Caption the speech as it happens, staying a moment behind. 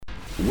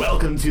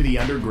Welcome to the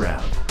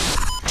Underground.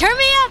 Turn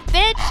me up,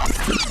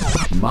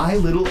 bitch! My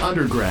Little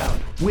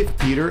Underground with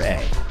Peter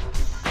A.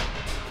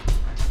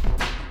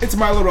 It's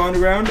My Little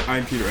Underground.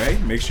 I'm Peter A.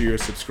 Make sure you're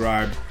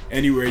subscribed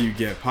anywhere you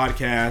get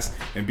podcasts,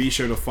 and be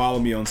sure to follow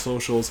me on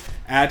socials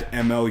at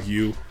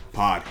MLU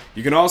Pod.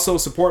 You can also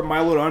support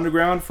My Little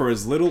Underground for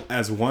as little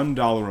as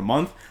 $1 a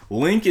month.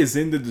 Link is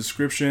in the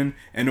description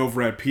and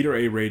over at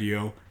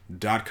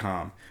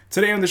peteraradio.com.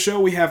 Today on the show,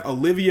 we have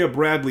Olivia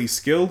Bradley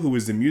Skill, who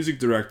is the music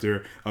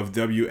director of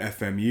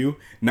WFMU,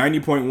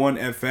 90.1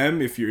 FM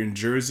if you're in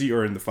Jersey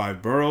or in the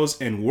 5 boroughs,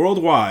 and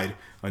worldwide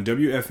on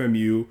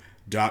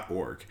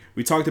WFMU.org.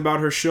 We talked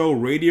about her show,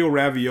 Radio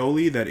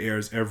Ravioli, that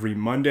airs every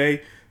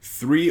Monday,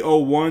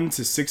 3:01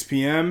 to 6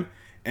 p.m.,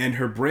 and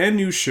her brand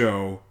new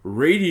show,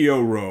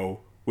 Radio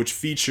Row, which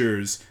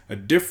features a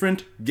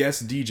different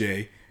guest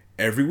DJ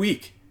every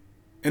week.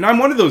 And I'm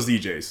one of those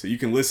DJs, so you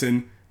can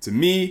listen to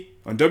me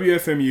on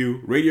WFMU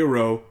Radio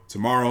Row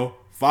tomorrow,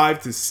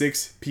 5 to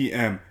 6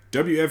 p.m.,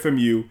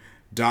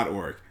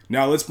 WFMU.org.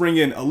 Now let's bring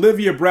in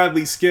Olivia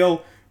Bradley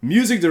Skill,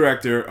 music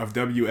director of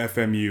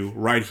WFMU,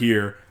 right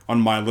here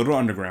on My Little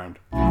Underground.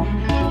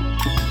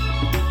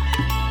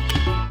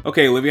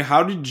 Okay, Olivia,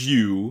 how did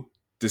you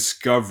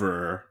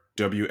discover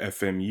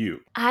WFMU?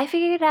 I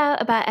figured out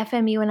about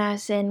FMU when I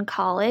was in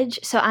college.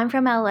 So I'm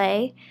from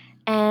LA,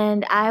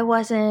 and I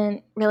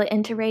wasn't really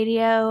into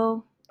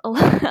radio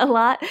a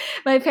lot.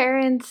 My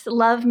parents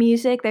love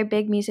music. They're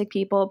big music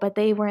people, but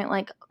they weren't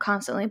like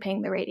constantly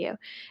playing the radio.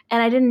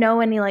 And I didn't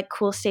know any like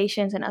cool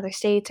stations in other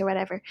states or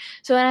whatever.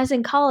 So when I was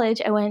in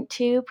college, I went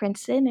to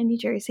Princeton in New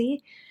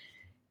Jersey,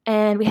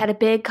 and we had a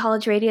big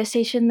college radio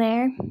station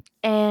there.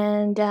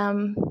 And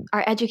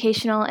our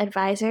educational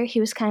advisor, he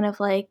was kind of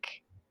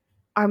like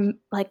our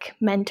like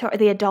mentor,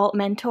 the adult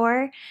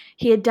mentor.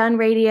 He had done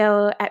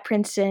radio at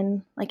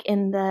Princeton like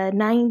in the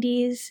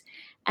 90s.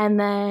 And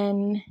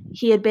then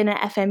he had been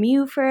at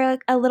FMU for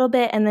a little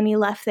bit, and then he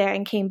left there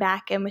and came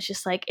back and was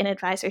just like an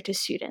advisor to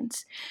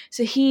students.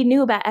 So he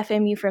knew about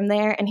FMU from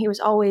there, and he was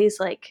always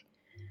like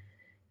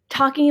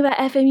talking about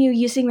FMU,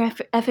 using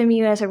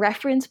FMU as a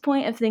reference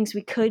point of things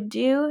we could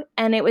do.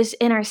 And it was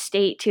in our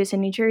state too. It's in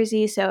New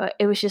Jersey, so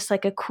it was just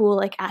like a cool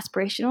like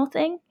aspirational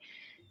thing.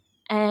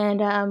 And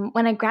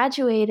when I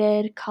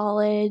graduated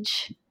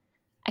college,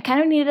 I kind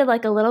of needed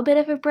like a little bit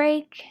of a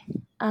break.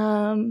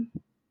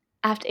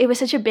 After it was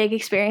such a big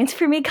experience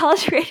for me,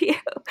 college radio.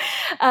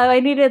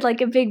 I needed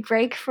like a big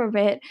break from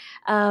it,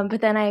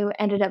 but then I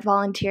ended up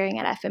volunteering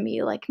at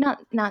FMU, like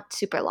not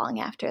super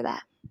long after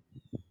that.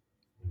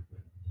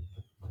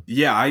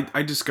 Yeah,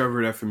 I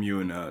discovered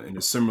FMU in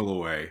a similar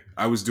way.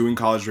 I was doing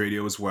college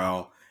radio as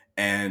well,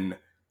 and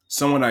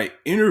someone I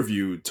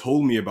interviewed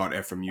told me about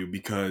FMU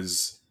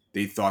because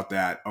they thought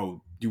that,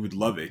 oh, you would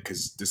love it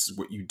because this is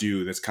what you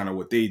do. That's kind of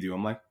what they do.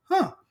 I'm like,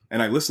 huh.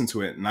 And I listened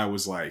to it, and I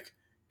was like,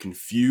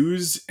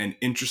 confused and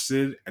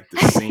interested at the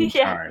same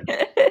time.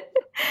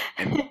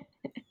 And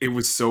it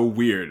was so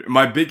weird.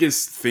 My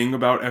biggest thing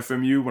about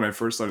FMU when I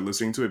first started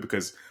listening to it,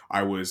 because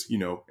I was,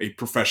 a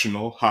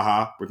professional,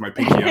 haha, with my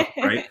pinky up,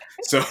 right?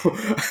 So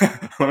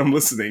when I'm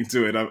listening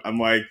to it, I'm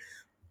like,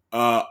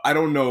 I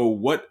don't know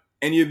what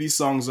any of these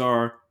songs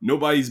are.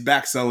 Nobody's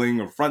back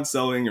selling or front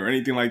selling or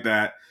anything like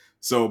that.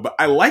 So, but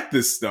I like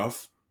this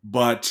stuff,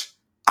 but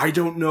I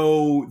don't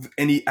know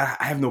I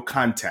have no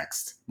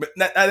context. But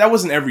that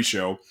wasn't every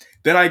show.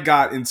 Then I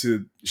got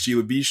into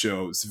Sheila B's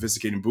show,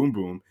 Sophisticated Boom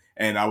Boom,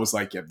 and I was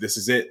like, yeah, this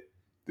is it.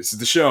 This is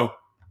the show.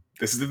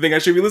 This is the thing I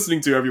should be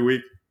listening to every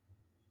week.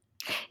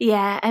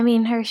 Yeah, I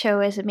mean, her show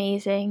is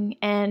amazing.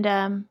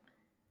 And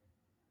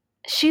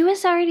she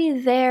was already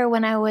there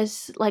when I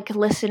was like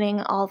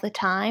listening all the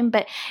time.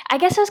 But I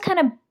guess I was kind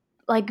of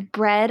like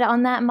bred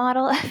on that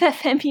model of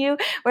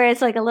FMU, where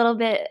it's like a little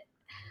bit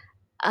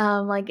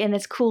like in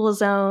its cool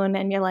zone,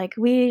 and you're like,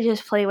 we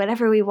just play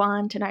whatever we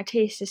want, and our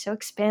taste is so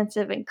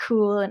expansive and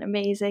cool and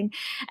amazing,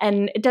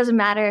 and it doesn't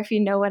matter if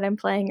you know what I'm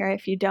playing or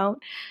if you don't.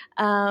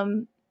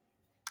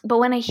 But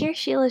when I hear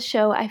Sheila's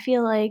show, I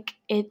feel like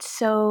it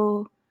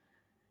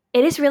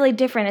is really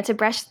different. It's a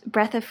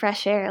breath of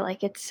fresh air.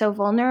 Like, it's so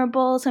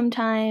vulnerable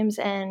sometimes,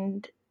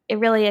 and it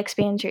really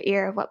expands your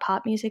ear of what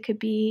pop music could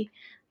be.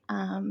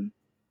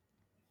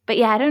 But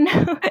yeah, I don't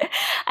know.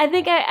 I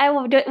think I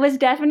was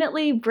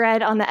definitely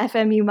bred on the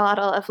FMU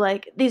model of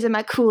like, these are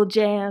my cool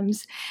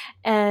jams,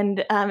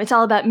 and it's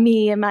all about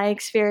me and my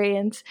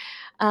experience,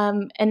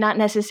 and not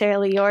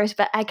necessarily yours.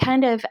 But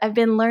I've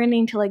been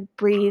learning to like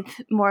breathe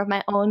more of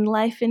my own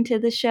life into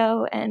the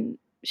show and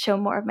show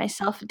more of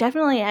myself.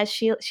 Definitely as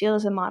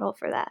Sheila's a model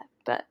for that.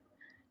 But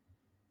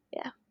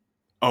yeah.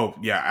 Oh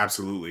yeah,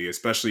 absolutely.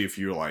 Especially if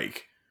you're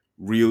like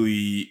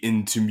really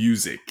into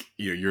music,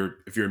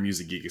 if you're a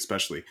music geek,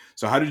 especially.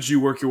 So how did you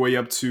work your way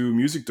up to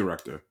music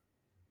director?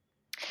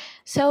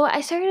 So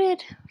I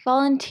started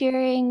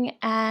volunteering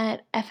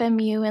at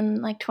FMU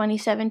in like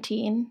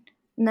 2017,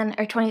 and then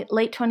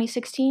late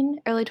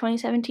 2016, early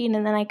 2017,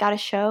 and then I got a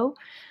show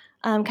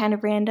kind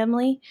of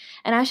randomly.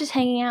 And I was just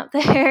hanging out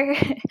there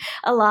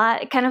a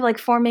lot, kind of like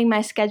forming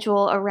my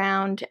schedule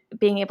around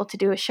being able to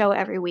do a show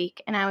every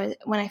week. And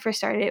when I first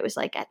started, it was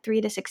like at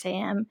 3 to 6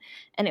 a.m.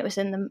 and it was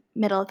in the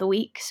middle of the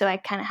week. So I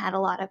kind of had a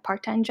lot of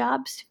part-time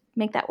jobs to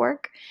make that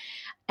work.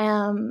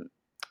 And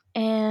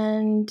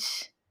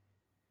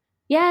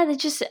yeah,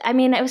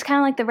 it was kind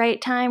of like the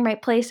right time,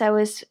 right place. I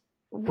was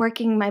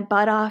working my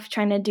butt off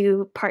trying to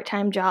do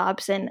part-time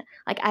jobs, and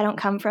like I don't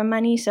come from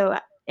money, so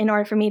in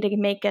order for me to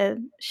make a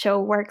show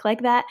work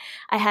like that,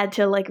 I had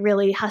to like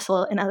really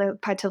hustle in other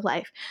parts of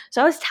life.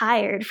 So I was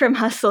tired from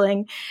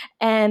hustling,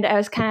 and I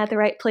was kind of at the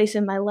right place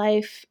in my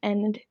life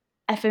and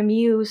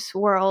FMU's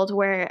world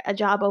where a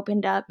job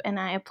opened up and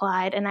I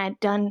applied, and I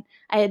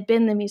had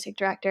been the music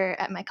director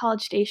at my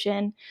college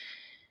station,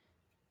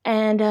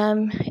 and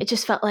it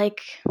just felt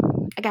like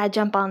I gotta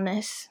jump on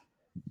this.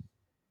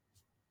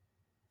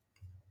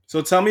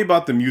 So tell me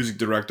about the music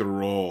director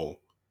role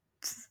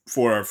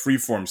for a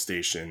freeform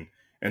station,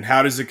 and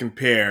how does it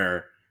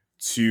compare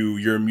to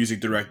your music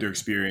director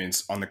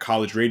experience on the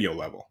college radio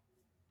level?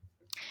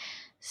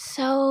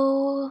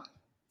 So,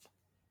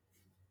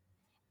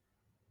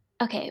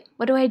 okay,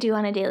 what do I do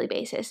on a daily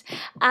basis?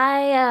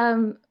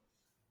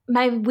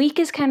 My week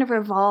is kind of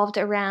revolved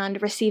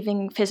around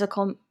receiving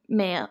physical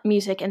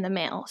music in the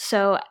mail.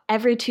 So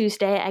every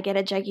Tuesday, I get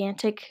a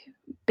gigantic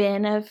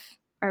bin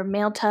or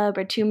mail tub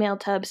or 2 mail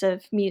tubs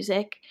of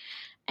music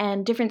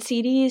and different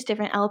CDs,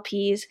 different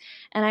LPs,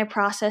 and I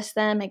process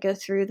them. I go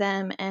through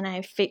them, and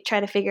I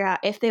try to figure out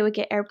if they would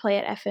get airplay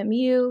at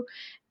FMU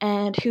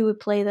and who would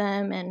play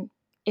them and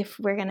if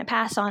we're going to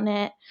pass on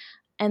it.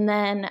 And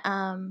then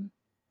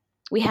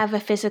we have a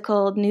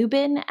physical new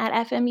bin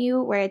at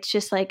FMU where it's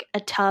just like a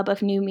tub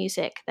of new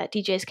music that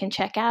DJs can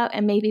check out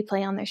and maybe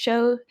play on their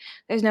show.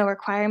 There's no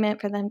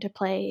requirement for them to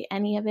play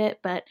any of it,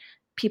 but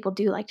people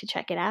do like to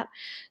check it out.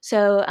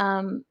 So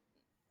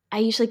I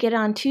usually get it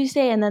on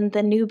Tuesday, and then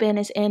the new bin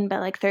is in by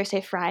like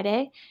Thursday,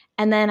 Friday.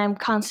 And then I'm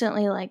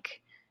constantly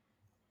like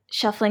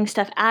shuffling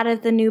stuff out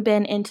of the new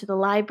bin into the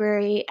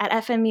library. At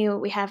FMU,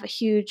 we have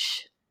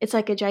it's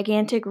like a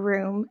gigantic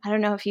room. I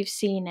don't know if you've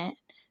seen it,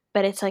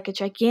 but it's like a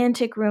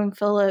gigantic room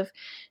full of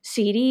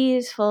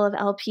CDs, full of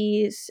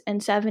LPs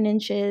and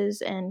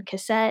 7-inches and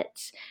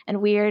cassettes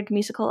and weird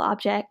musical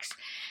objects.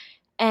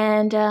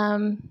 And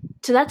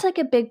so that's like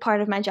a big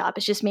part of my job,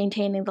 is just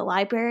maintaining the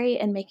library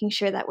and making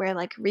sure that we're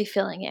like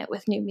refilling it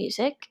with new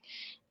music.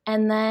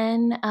 And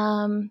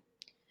then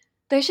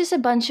there's just a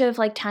bunch of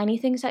like tiny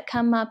things that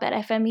come up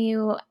at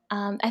FMU.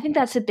 I think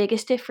that's the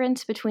biggest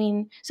difference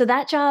so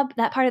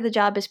that part of the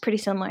job is pretty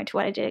similar to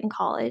what I did in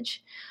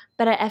college.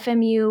 But at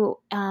FMU,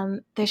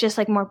 there's just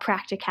like more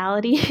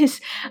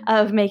practicalities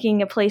of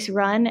making a place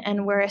run,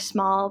 and we're a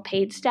small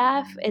paid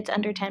staff. It's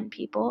under 10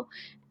 people.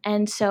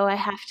 And so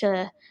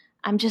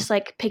I'm just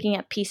like picking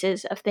up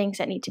pieces of things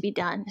that need to be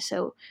done.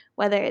 So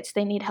whether it's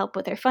they need help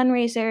with their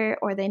fundraiser,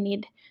 or I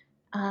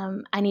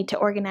need to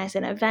organize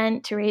an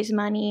event to raise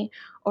money,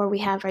 or we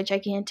have our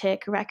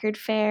gigantic record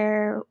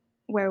fair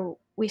where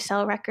we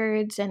sell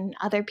records and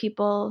other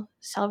people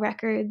sell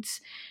records,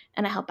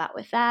 and I help out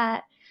with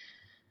that.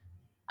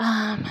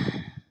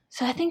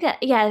 So I think that,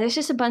 yeah, there's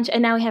just a bunch,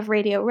 and now we have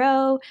Radio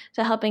Row,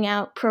 so helping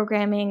out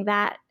programming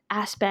that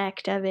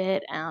aspect of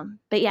it.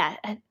 But yeah,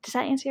 does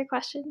that answer your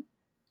question?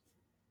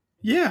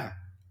 Yeah.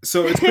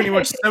 So it's pretty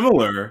much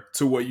similar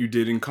to what you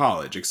did in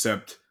college,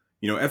 except,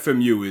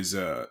 FMU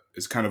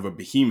is kind of a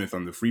behemoth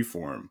on the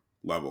freeform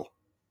level.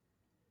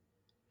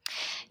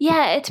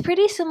 Yeah, it's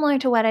pretty similar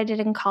to what I did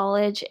in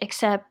college,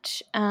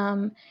 except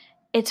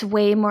it's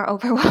way more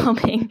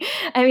overwhelming.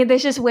 I mean,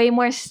 there's just way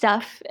more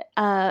stuff.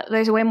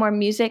 There's way more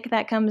music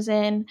that comes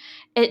in.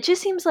 It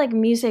just seems like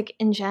music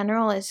in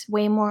general is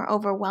way more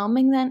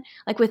overwhelming than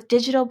like with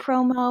digital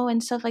promo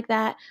and stuff like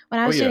that.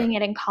 When I was doing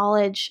it in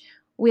college,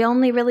 we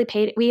only really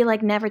we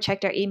like never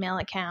checked our email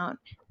account,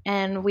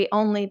 and we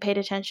only paid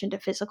attention to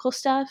physical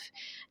stuff,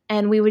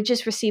 and we would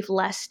just receive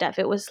less stuff.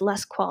 It was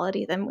less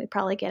quality than we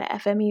probably get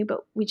at FMU, but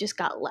we just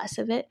got less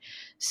of it.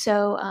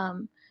 So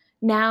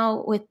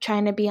now with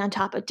trying to be on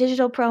top of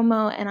digital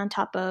promo and on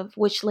top of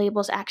which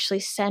labels actually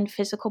send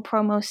physical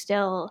promo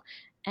still,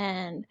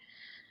 and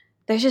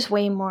there's just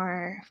way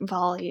more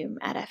volume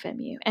at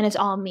FMU, and it's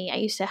all me. I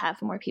used to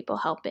have more people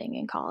helping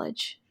in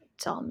college.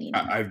 It's all me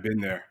now. I've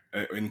been there.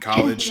 In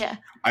college, Yeah.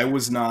 I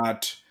was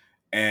not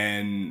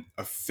an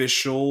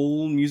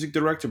official music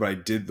director, but I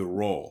did the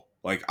role.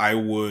 Like I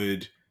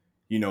would,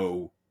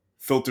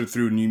 filter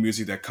through new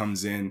music that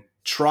comes in,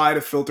 try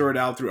to filter it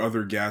out through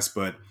other guests,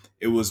 but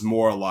it was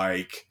more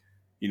like,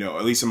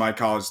 at least in my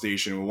college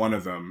station, one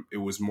of them, it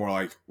was more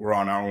like we're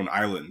on our own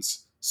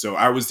islands. So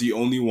I was the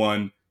only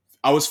one.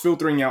 I was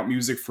filtering out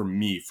music for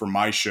me, for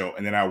my show,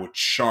 and then I would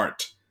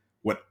chart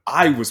what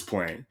I was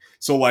playing.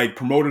 So like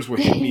promoters would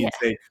hit me and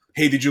say,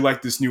 "Hey, did you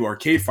like this new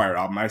Arcade Fire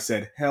album?" I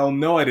said, "Hell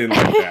no, I didn't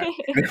like that."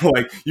 And they're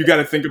like, "You got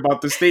to think about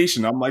the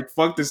station." I'm like,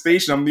 "Fuck the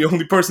station. I'm the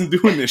only person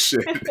doing this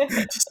shit.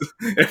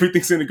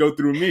 Everything's going to go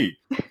through me."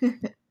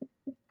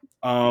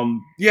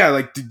 Yeah,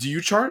 like, do you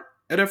chart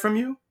at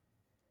FMU?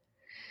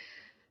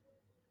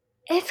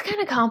 It's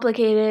kind of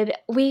complicated.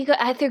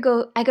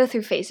 I go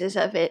through phases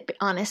of it,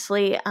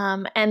 honestly.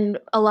 And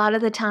a lot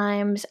of the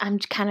times I'm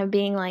kind of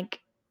being like,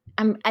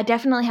 I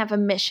definitely have a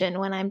mission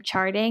when I'm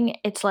charting.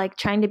 It's like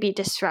trying to be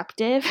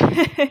disruptive.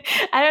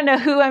 I don't know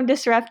who I'm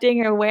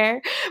disrupting or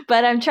where,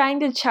 but I'm trying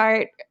to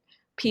chart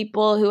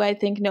people who I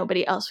think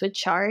nobody else would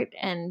chart,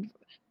 and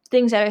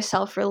things that are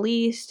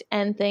self-released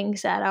and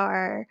things that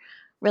are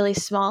really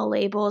small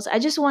labels. I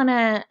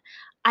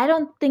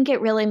don't think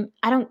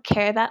I don't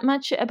care that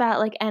much about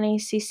like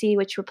NACC,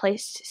 which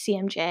replaced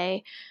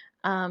CMJ.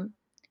 I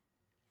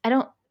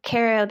don't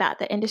care about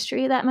the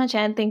industry that much.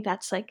 I think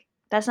that's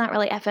not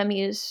really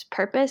FMU's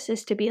purpose,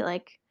 is to be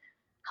like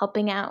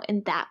helping out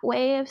in that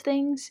way of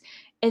things.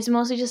 It's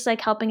mostly just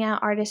like helping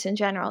out artists in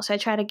general. So I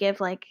try to give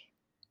like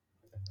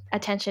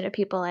attention to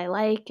people I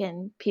like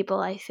and people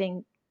I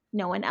think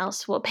no one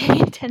else will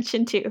pay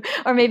attention to,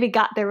 or maybe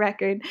got their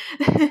record.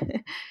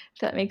 If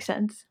that makes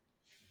sense.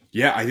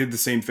 Yeah, I did the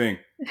same thing.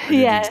 I did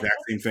the Yeah. exact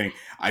same thing.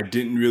 I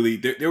didn't really.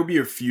 There would be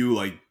a few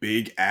like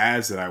big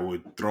ads that I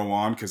would throw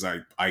on because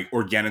I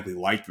organically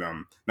liked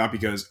them, not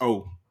because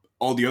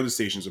all the other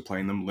stations are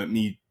playing them. Let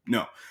me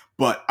no,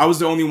 but I was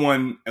the only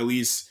one, at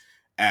least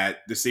at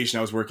the station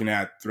I was working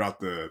at throughout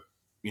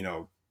you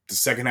know the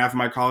second half of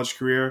my college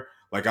career.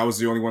 Like I was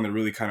the only one that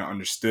really kind of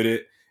understood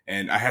it,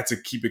 and I had to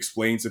keep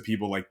explaining to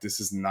people like this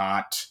is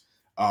not.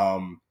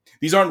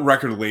 These aren't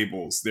record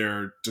labels.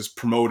 They're just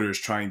promoters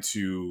trying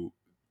to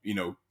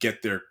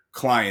get their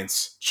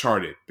clients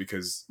charted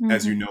because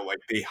as you Hmm. know, like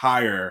they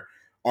hire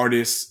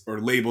artists or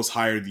labels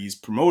hire these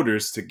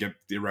promoters to get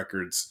their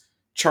records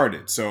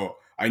charted. So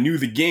I knew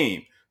the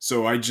game.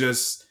 So I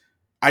just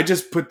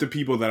put the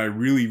people that I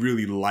really,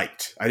 really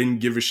liked. I didn't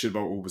give a shit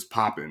about what was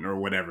popping or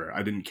whatever.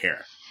 I didn't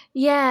care.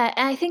 Yeah,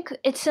 and I think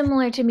it's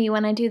similar to me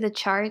when I do the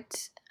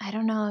charts. I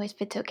don't know if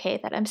it's okay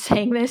that I'm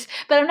saying this,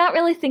 but I'm not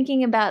really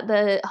thinking about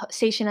the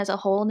station as a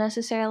whole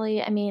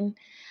necessarily. I mean,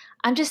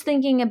 I'm just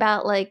thinking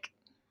about like,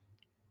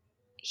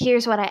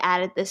 here's what I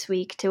added this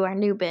week to our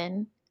new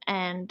bin,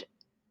 and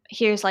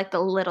here's like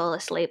the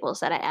littlest labels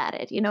that I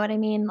added. You know what I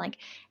mean? Like,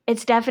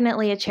 it's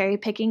definitely a cherry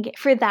picking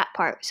for that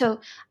part. So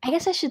I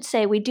guess I should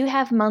say we do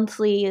have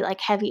monthly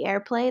like heavy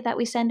airplay that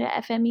we send to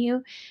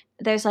FMU.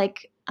 There's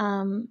like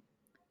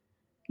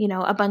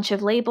a bunch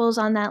of labels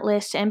on that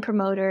list and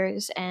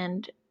promoters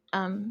and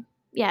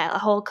yeah, a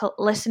whole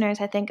listeners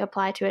I think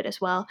apply to it as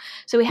well.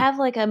 So we have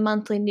like a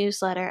monthly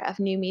newsletter of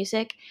new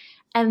music,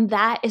 and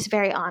that is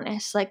very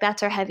honest. Like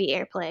that's our heavy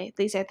airplay.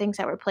 These are things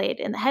that were played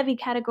in the heavy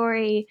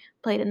category,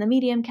 played in the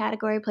medium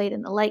category, played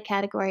in the light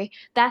category.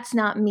 That's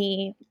not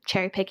me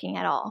cherry picking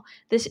at all.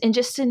 This, and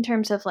just in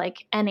terms of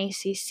like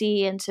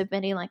NACC and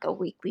submitting like a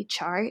weekly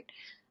chart,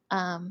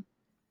 um,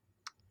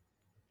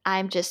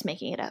 I'm just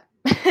making it up.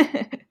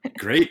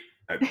 Great.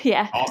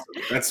 Yeah. Awesome.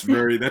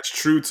 That's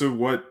true to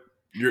what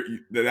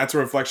that's a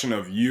reflection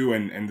of you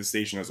and the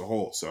station as a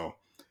whole. So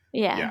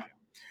Yeah. yeah.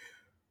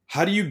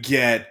 How do you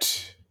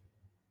get,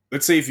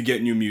 let's say if you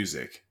get new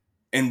music,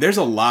 and there's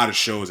a lot of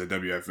shows at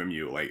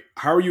WFMU, like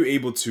how are you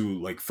able to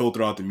like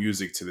filter out the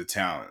music to the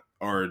talent?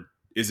 Or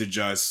is it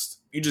just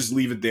you just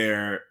leave it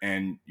there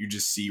and you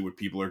just see what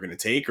people are going to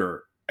take,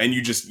 or and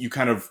you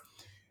kind of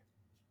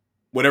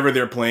whatever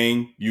they're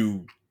playing,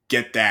 you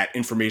get that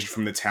information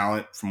from the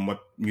talent from what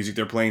music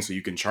they're playing so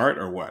you can chart,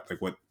 or what?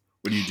 Like what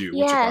do you do?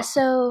 What's your Yeah, process?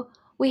 so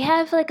we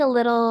have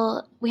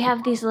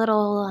these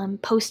little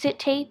post-it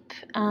tape.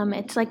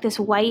 It's like this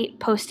white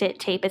post-it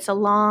tape. It's a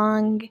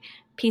long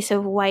piece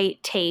of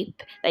white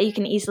tape that you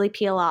can easily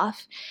peel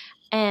off.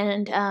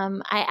 And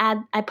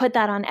I put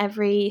that on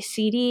every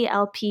CD,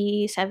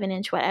 LP,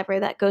 7-inch, whatever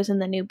that goes in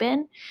the new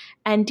bin.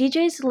 And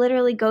DJs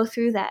literally go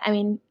through that. I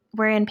mean,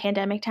 we're in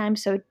pandemic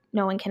times, so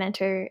no one can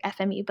enter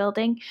FMU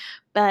building.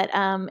 But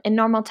in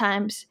normal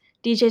times,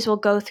 DJs will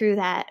go through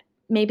that.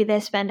 Maybe they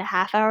spend a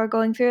half hour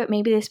going through it.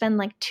 Maybe they spend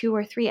like 2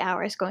 or 3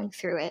 hours going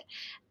through it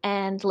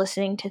and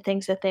listening to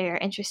things that they are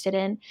interested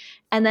in.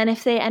 And then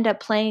if they end up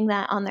playing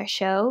that on their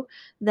show,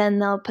 then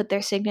they'll put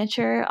their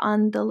signature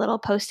on the little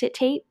post it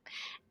tape.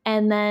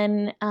 And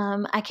then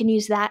I can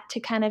use that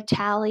to kind of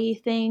tally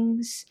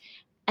things.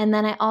 And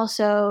then I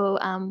also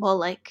will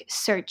like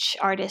search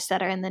artists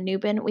that are in the new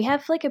bin. We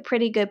have like a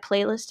pretty good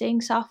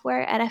playlisting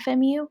software at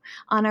FMU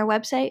on our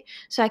website,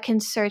 so I can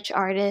search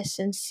artists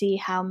and see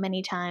how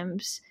many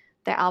times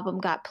their album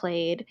got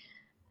played,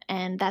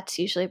 and that's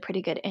usually a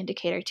pretty good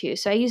indicator too.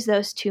 So I use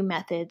those two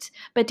methods.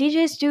 But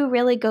DJs do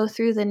really go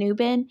through the new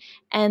bin,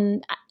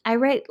 and I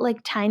write like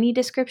tiny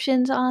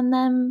descriptions on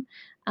them,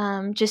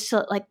 just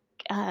so, like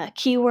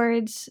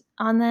keywords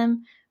on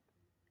them,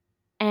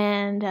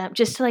 and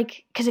just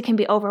like because it can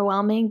be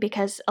overwhelming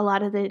because a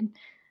lot of the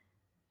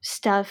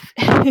stuff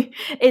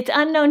it's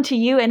unknown to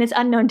you and it's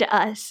unknown to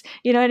us,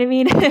 you know what I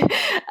mean.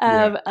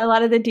 Yeah. A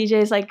lot of the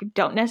DJs like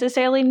don't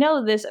necessarily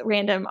know this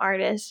random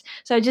artist,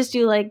 so I just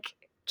do like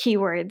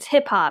keywords: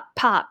 hip hop,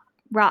 pop,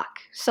 rock,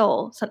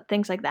 soul, some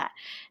things like that.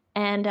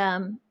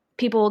 And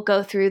people will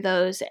go through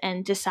those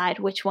and decide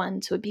which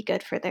ones would be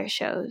good for their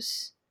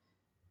shows.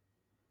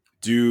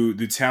 Do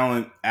the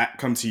talent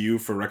come to you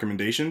for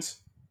recommendations?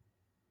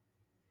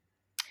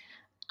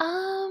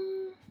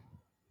 Um,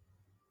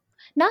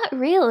 Not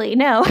really,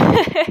 no.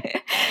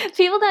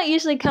 People don't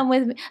usually come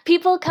with me.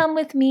 People come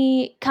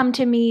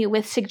to me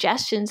with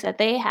suggestions that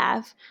they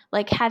have.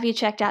 Like, have you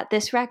checked out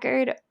this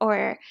record?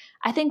 Or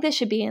I think this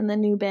should be in the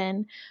new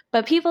bin.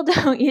 But people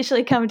don't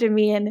usually come to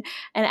me and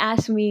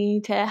ask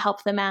me to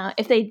help them out.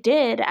 If they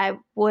did, I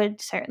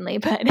would certainly,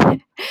 but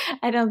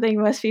I don't think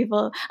most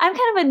people. I'm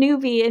kind of a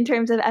newbie in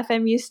terms of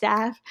FMU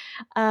staff.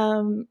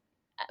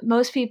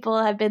 Most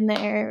people have been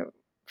there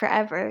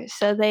forever,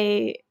 so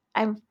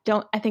I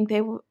think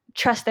they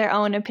trust their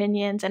own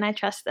opinions, and I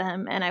trust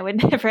them, and I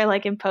would never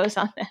like impose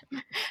on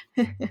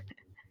them.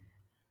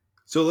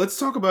 So let's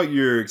talk about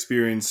your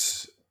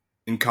experience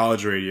in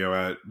college radio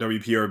at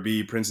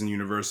WPRB, Princeton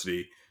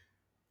University.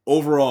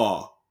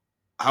 Overall,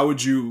 how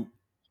would you,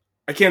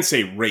 I can't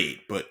say rate,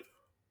 but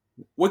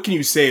what can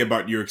you say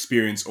about your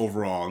experience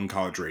overall in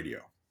college radio?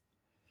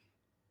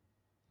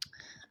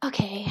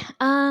 Okay.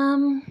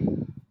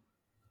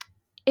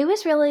 It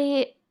was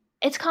really,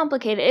 it's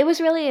complicated. It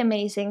was really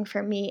amazing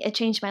for me. It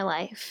changed my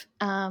life.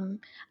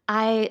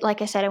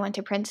 Like I said, I went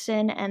to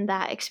Princeton, and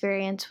that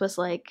experience was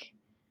like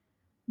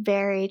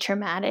very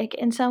traumatic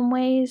in some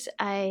ways.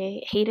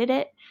 I hated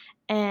it,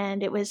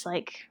 and it was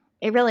like,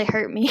 it really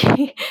hurt me.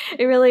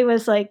 It really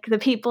was like the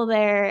people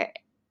there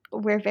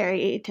were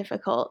very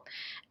difficult,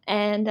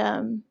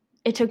 and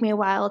it took me a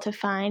while to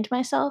find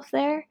myself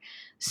there.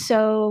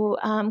 So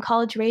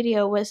college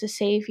radio was a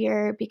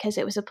savior because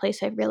it was a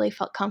place I really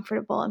felt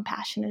comfortable and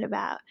passionate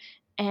about,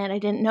 and I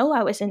didn't know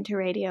I was into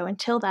radio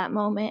until that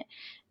moment.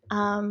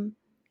 Um,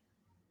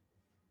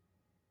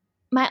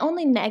 my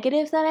only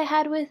negative that I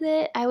had with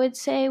it, I would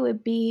say,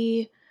 would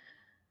be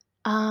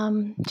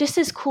just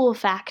this cool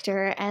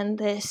factor, and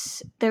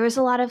this, there was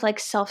a lot of like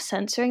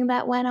self-censoring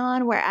that went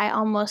on where I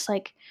almost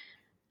like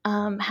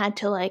had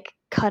to like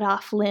cut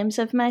off limbs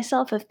of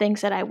myself of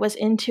things that I was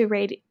into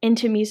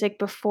music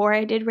before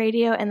I did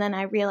radio, and then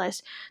I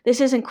realized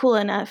this isn't cool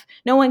enough.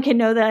 No one can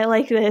know that I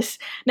like this.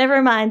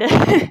 Never mind.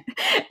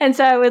 And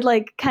so I would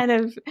like kind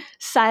of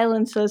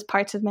silence those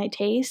parts of my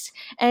taste,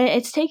 and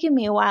it's taken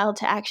me a while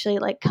to actually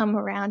like come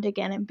around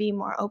again and be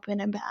more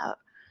open about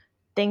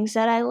things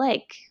that I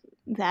like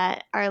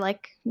that are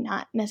like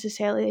not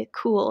necessarily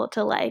cool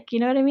to like. You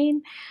know what I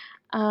mean?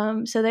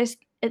 So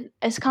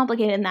it's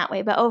complicated in that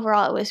way, but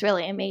overall it was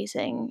really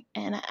amazing,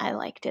 and I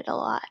liked it a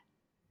lot.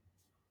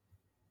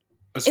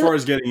 As far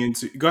as getting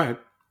into, go ahead.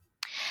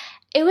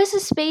 It was a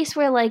space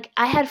where like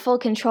I had full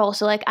control.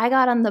 So like I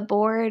got on the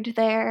board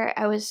there.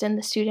 I was in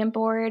the student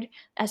board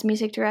as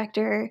music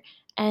director,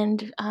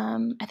 and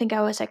I think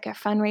I was like a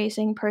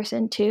fundraising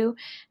person too,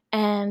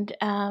 and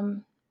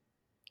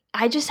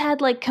I just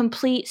had like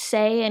complete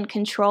say and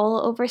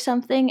control over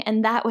something,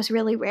 and that was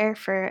really rare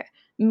for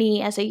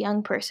me as a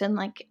young person.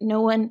 Like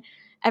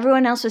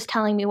everyone else was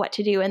telling me what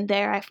to do, and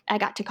there I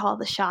got to call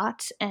the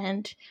shots.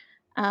 And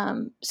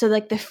so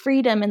like the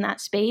freedom in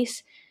that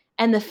space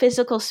and the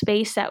physical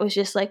space, that was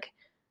just like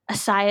a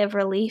sigh of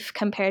relief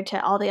compared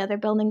to all the other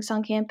buildings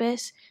on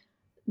campus.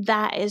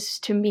 That is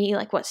to me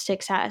like what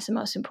sticks out as the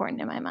most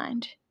important in my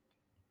mind.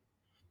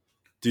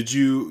 Did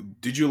you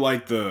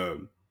like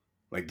the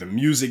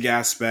music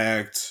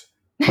aspect,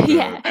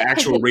 Yeah. the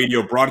actual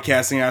radio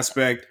broadcasting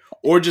aspect,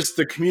 or just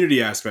the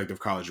community aspect of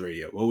college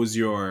radio? What was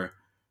your,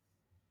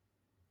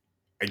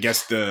 I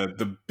guess,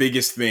 the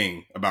biggest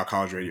thing about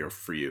college radio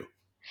for you?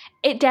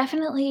 It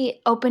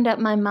definitely opened up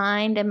my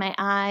mind and my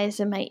eyes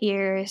and my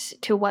ears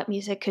to what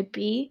music could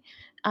be.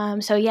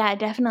 So yeah, I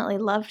definitely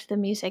loved the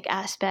music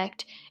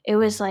aspect. It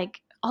was like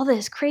all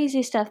this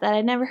crazy stuff that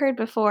I'd never heard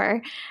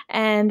before.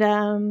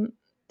 And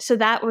so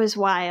that was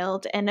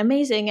wild and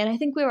amazing. And I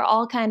think we were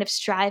all kind of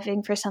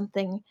striving for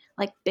something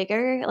like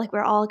bigger. Like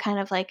we're all kind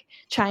of like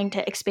trying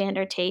to expand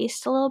our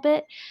taste a little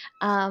bit.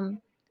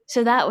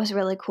 So that was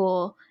really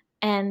cool.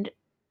 And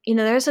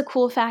there's a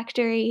cool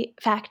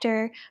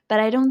factor, but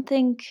I don't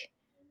think,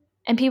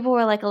 and people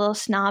were like a little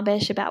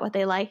snobbish about what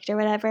they liked or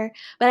whatever,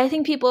 but I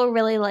think people were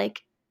really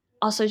like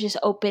also just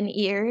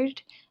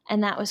open-eared,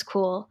 and that was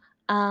cool.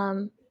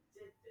 I'm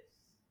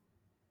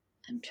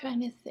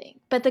trying to think,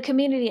 but the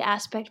community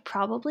aspect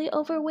probably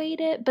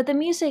overweighed it, but the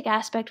music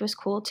aspect was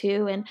cool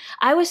too. And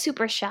I was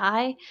super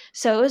shy,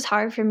 so it was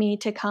hard for me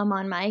to come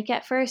on mic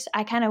at first.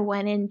 I kind of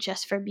went in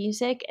just for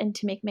music and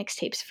to make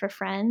mixtapes for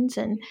friends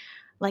and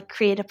like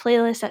create a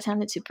playlist that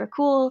sounded super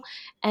cool,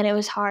 and it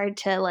was hard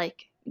to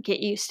like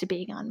get used to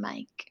being on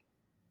mic.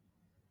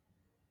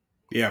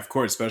 Yeah, of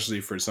course,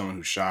 especially for someone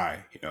who's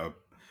shy,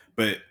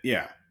 But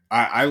yeah,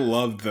 I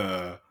love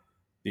the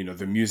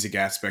the music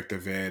aspect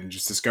of it, and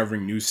just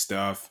discovering new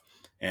stuff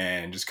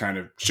and just kind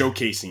of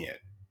showcasing it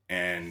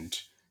and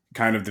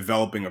kind of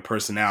developing a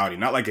personality,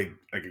 not like a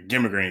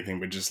gimmick or anything,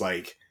 but just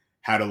like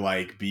how to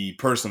like be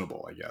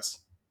personable, I guess.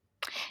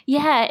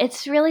 Yeah,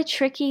 it's really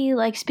tricky,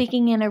 like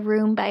speaking in a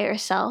room by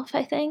yourself,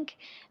 I think.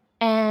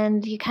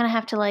 And you kind of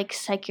have to like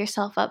psych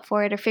yourself up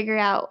for it or figure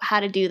out how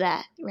to do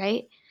that,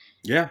 right?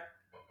 Yeah.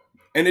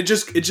 And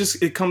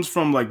it comes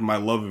from like my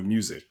love of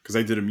music, because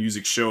I did a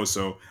music show.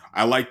 So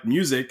I like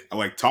music. I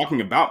like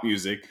talking about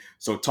music.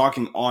 So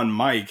talking on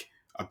mic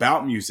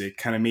about music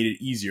kind of made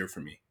it easier for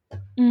me.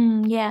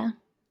 Yeah.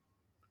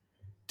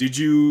 Did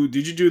you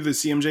do the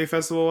CMJ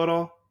festival at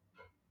all?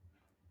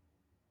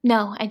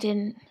 No, I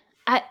didn't.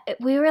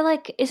 We were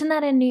like, isn't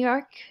that in New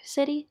York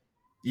City?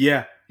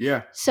 Yeah,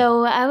 yeah.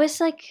 So I was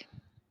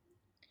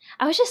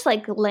just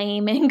like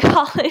lame in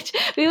college.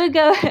 We would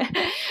go,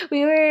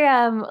 we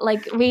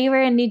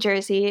were in New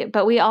Jersey,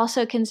 but we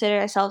also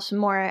considered ourselves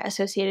more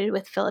associated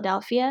with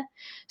Philadelphia.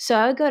 So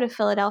I would go to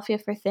Philadelphia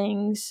for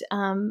things,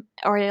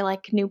 or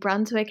like New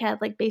Brunswick had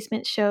like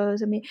basement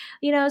shows. I mean,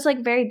 it was like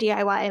very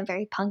DIY and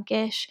very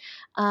punkish.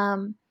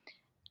 Um,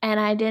 and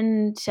I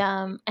didn't,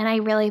 and I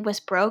really was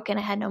broke and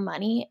I had no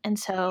money. And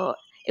so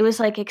it was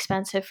like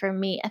expensive for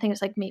me. I think it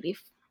was like maybe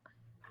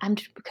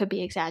could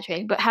be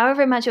exaggerating, but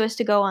however much it was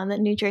to go on the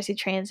New Jersey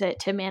Transit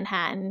to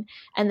Manhattan,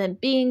 and then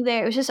being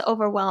there, it was just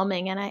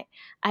overwhelming, and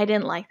I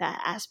didn't like that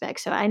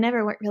aspect. So I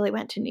never really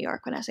went to New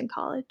York when I was in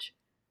college.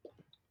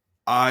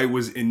 I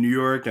was in New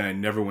York and I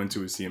never went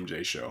to a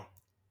CMJ show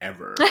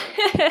ever.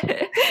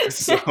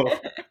 So,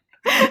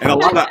 and a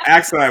lot of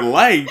acts that I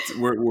liked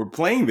were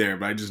playing there,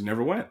 but I just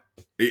never went.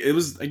 It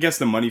was, I guess,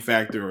 the money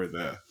factor or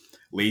the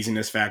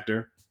laziness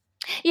factor.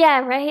 Yeah,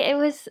 right. It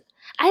was.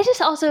 I just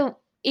also,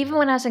 even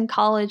when I was in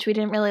college, we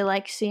didn't really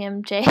like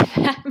CMJ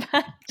that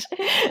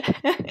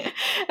much,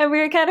 and we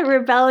were kind of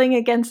rebelling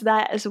against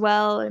that as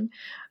well. And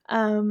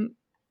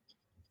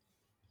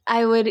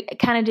I would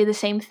kind of do the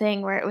same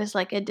thing where it was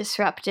like a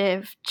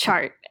disruptive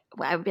chart.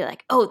 Where I would be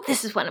like, "Oh,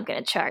 this is what I'm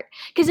going to chart."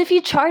 Because if you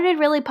charted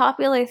really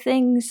popular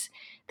things,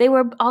 they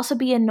would also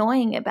be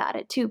annoying about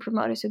it too.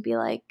 Promoters would be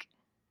like,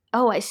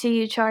 "Oh, I see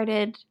you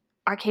charted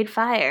Arcade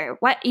Fire.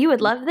 What, you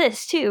would love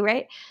this too,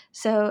 right?"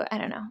 So I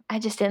don't know. I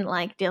just didn't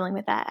like dealing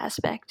with that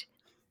aspect.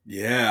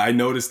 Yeah, I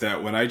noticed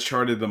that when I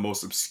charted the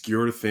most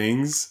obscure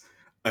things,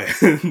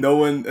 no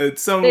one,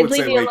 someone They'd would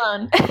say leave you like,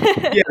 alone.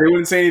 yeah, they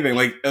wouldn't say anything.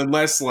 Like,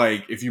 unless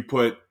like if you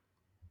put,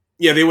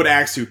 yeah, they would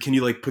ask you, can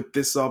you like put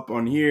this up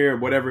on here or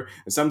whatever?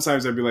 And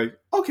sometimes I'd be like,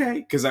 okay,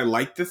 because I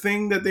liked the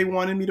thing that they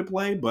wanted me to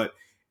play. But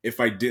if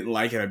I didn't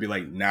like it, I'd be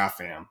like, nah,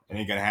 fam, it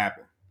ain't gonna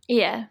happen.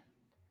 Yeah.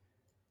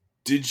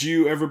 Did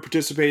you ever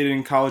participate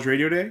in College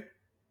Radio Day?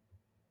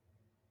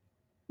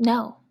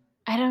 No,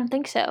 I don't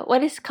think so.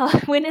 What is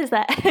called? When is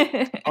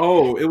that?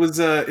 Oh, it was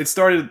it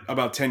started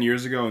about 10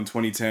 years ago in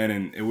 2010,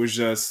 and it was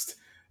just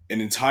an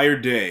entire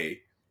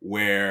day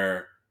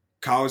where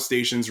college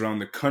stations around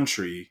the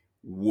country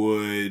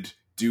would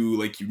do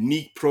like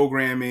unique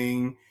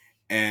programming,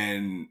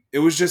 and it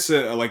was just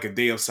like a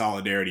day of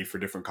solidarity for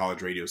different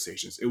college radio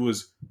stations. It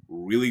was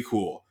really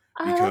cool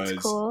Oh, that's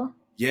because cool.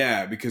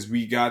 yeah, because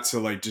we got to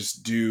like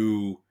just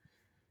do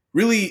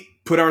really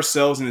put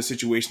ourselves in a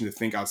situation to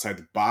think outside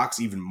the box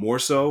even more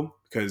so,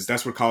 because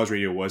that's what college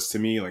radio was to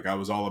me. Like, I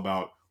was all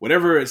about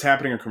whatever is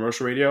happening on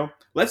commercial radio,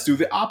 let's do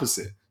the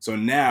opposite. So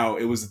now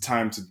it was the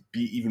time to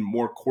be even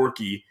more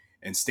quirky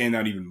and stand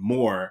out even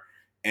more.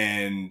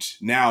 And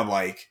now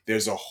like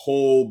there's a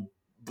whole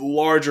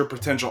larger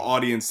potential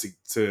audience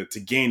to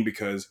gain,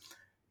 because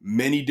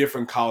many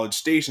different college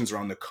stations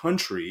around the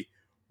country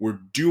were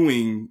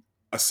doing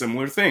a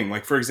similar thing.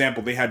 Like, for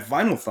example, they had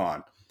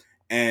Vinylthon,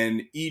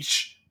 and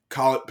each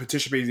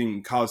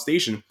participating college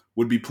station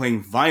would be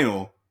playing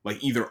vinyl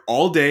like either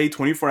all day,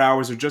 24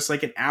 hours, or just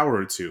like an hour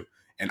or two.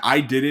 And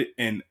I did it,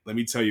 and let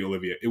me tell you,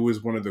 Olivia, it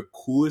was one of the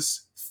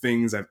coolest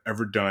things I've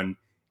ever done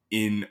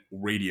in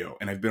radio.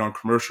 And I've been on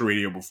commercial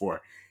radio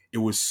before. It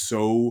was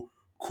so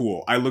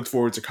cool. I looked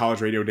forward to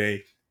College Radio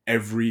Day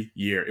every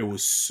year. It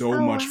was so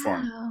Oh, much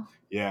fun. wow.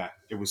 Yeah,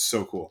 it was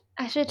so cool.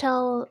 I should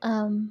tell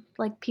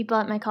like people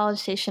at my college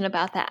station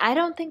about that. I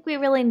don't think we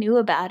really knew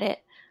about it.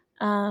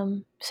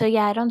 So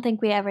yeah, I don't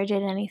think we ever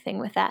did anything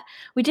with that.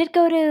 We did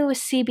go to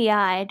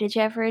CBI. Did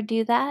you ever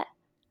do that?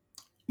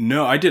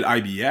 No, I did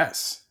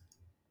IBS.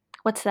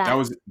 What's That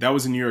that?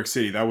 was in New York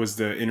City. That was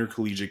the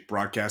intercollegiate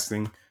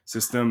broadcasting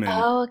system, and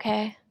Oh,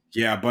 okay.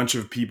 yeah, a bunch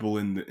of people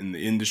in the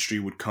industry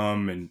would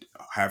come and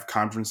have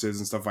conferences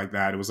and stuff like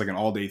that. It was like an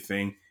all day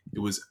thing. It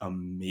was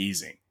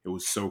amazing. It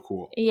was so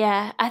cool.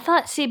 Yeah, I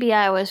thought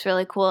CBI was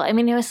really cool. I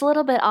mean, it was a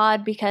little bit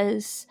odd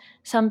because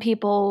some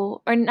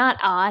people, or not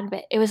odd,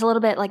 but it was a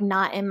little bit like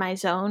not in my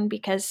zone,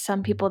 because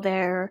some people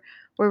there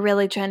were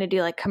really trying to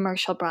do like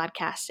commercial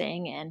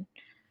broadcasting and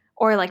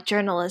or like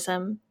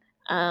journalism,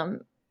 like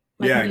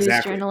Yeah, news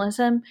exactly.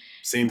 journalism.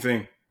 Same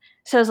thing.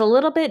 So it was a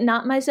little bit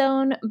not my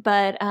zone,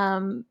 but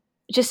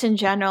just in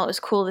general, it was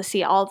cool to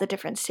see all the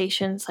different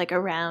stations like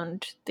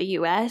around the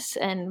U.S.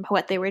 and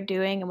what they were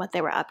doing and what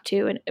they were up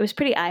to, and it was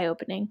pretty eye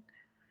opening.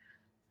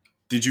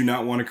 Did you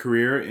not want a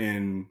career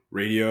in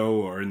radio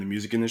or in the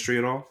music industry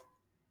at all?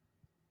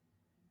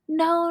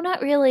 No,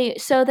 not really.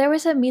 So there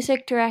was a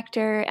music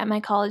director at my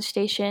college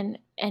station,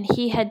 and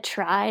he had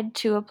tried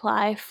to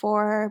apply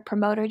for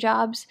promoter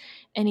jobs,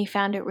 and he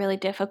found it really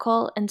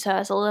difficult. And so I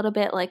was a little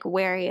bit like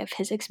wary of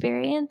his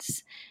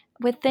experience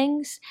with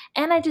things.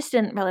 And I just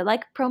didn't really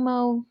like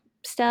promo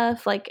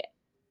stuff. Like,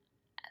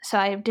 so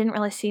I didn't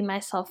really see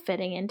myself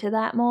fitting into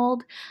that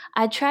mold.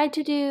 I tried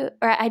to do,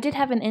 or I did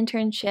have an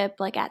internship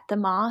like at the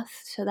Moth,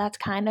 so that's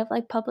kind of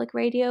like public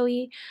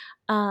radio-y.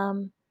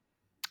 Um,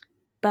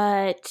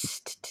 but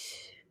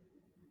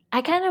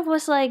I kind of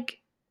was like,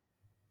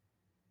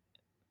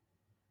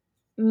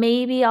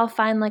 maybe I'll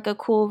find like a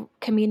cool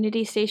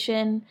community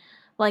station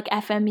like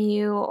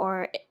FMU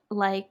or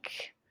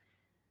like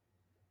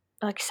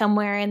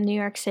somewhere in New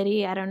York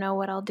City. I don't know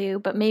what I'll do,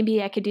 but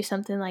maybe I could do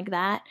something like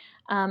that.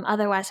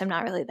 Otherwise, I'm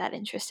not really that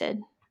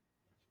interested.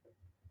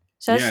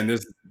 So Yeah, and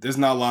there's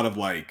not a lot of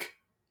like,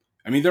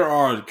 I mean, there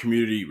are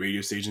community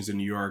radio stations in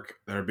New York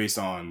that are based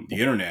on the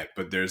internet,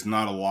 but there's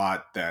not a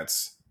lot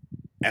that's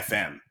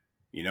FM.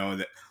 You know,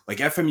 that like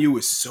FMU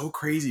is so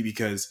crazy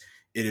because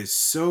it is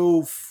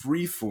so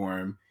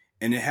freeform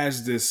and it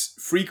has this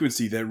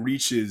frequency that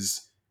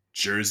reaches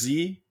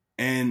Jersey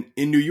and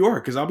in New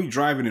York. Because I'll be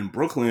driving in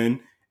Brooklyn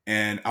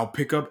and I'll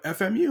pick up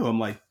FMU. I'm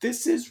like,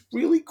 this is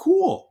really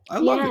cool. I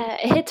love it. yeah,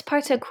 it hits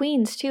parts of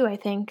Queens too, I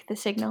think, the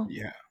signal.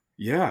 Yeah.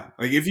 Yeah.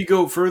 Like if you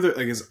go further,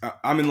 like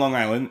I'm in Long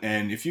Island,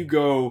 and if you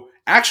go,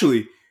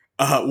 actually,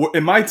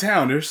 in my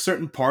town, there's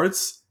certain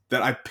parts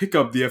that I pick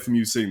up the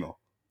FMU signal.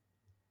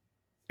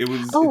 Oh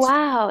It's,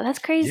 wow, that's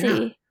yeah,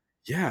 crazy.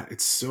 yeah.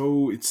 It's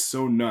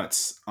so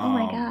nuts. Oh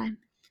my god.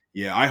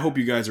 Yeah. I hope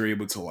you guys are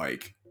able to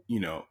like,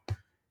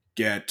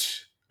 get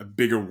a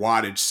bigger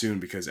wattage soon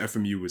because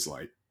FMU is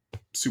like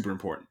super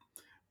important.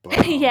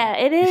 But Yeah,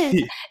 it is.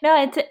 No,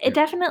 yeah. it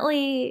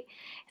definitely,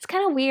 it's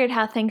kind of weird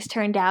how things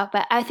turned out,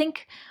 but I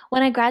think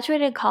when I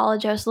graduated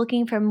college, I was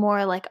looking for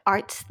more like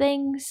arts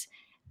things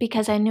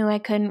because I knew I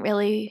couldn't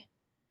really,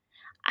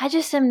 I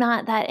just am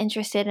not that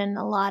interested in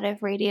a lot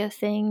of radio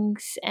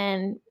things,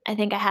 and I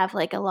think I have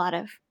like a lot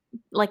of,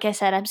 like I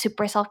said, I'm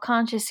super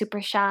self-conscious,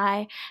 super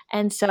shy,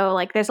 and so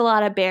like there's a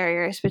lot of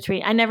barriers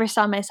between. I never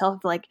saw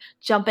myself like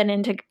jumping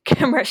into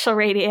commercial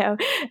radio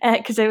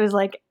because it was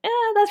like,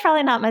 that's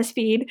probably not my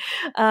speed.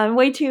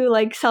 Way too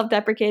like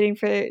self-deprecating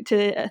for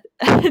to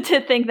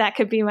to think that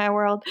could be my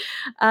world.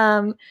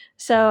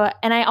 So,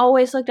 and I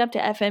always looked up to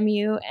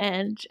FMU,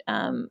 and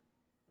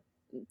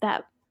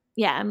that,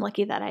 yeah, I'm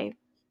lucky that I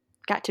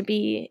got to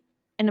be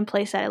in a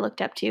place that I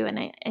looked up to, and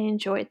I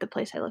enjoyed the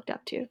place I looked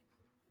up to.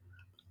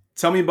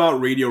 Tell me about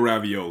Radio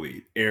Ravioli.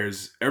 It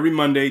airs every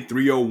Monday,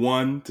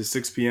 3:01 to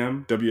 6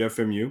 p.m.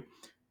 WFMU.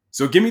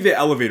 So give me the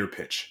elevator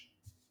pitch.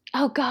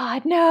 Oh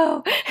God,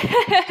 no.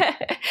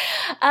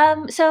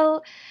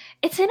 So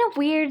it's in a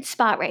weird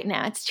spot right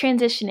now. It's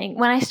transitioning.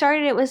 When I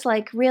started, it was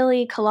like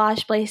really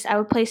collage based. I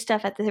would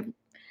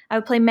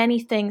play many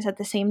things at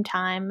the same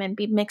time and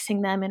be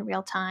mixing them in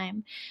real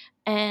time.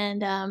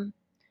 And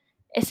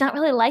it's not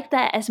really like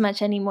that as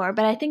much anymore.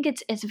 But I think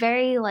it's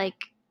very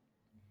like,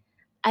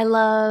 I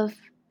love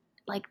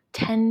like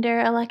tender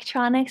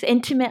electronics,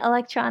 intimate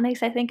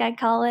electronics, I think I'd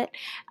call it.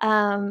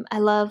 I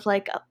love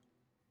like,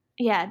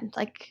 yeah,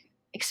 like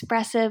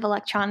expressive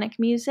electronic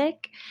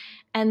music.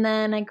 And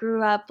then I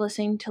grew up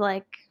listening to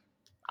like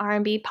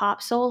R&B,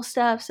 pop, soul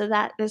stuff, so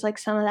that there's like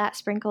some of that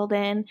sprinkled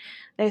in.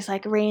 There's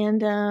like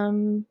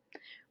random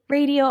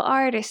radio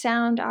art or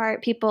sound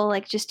art, people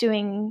like just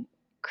doing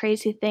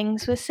crazy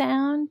things with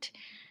sound.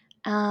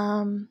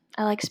 I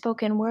like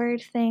spoken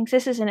word things.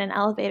 This isn't an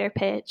elevator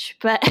pitch,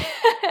 but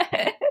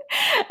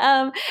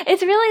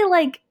it's really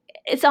like,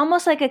 it's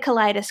almost like a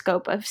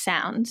kaleidoscope of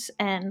sounds,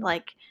 and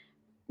like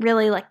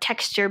really like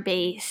texture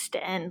based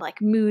and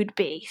like mood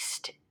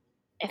based,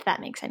 if that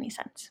makes any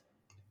sense.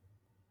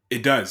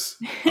 It does,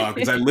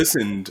 because I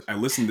listened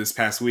this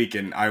past week,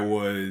 and I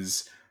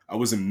was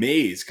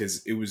amazed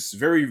because it was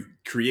very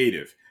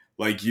creative.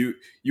 Like you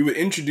would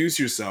introduce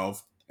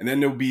yourself, and then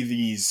there'll be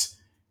these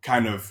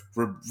kind of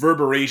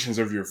reverberations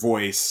of your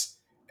voice,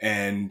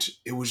 and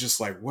it was just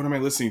like, what am I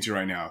listening to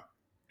right now?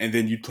 And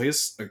then you'd play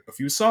a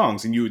few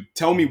songs, and you would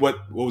tell me what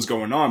was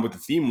going on, what the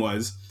theme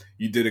was.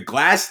 You did a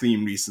Glass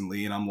theme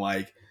recently, and I'm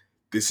like,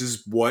 this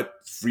is what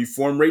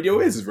freeform radio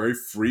is. It's very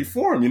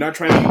freeform. You're not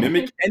trying to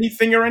mimic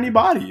anything or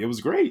anybody. It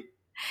was great.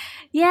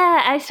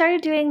 Yeah, I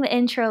started doing the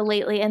intro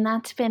lately, and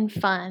that's been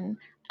fun.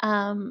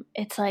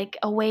 It's like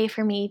a way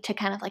for me to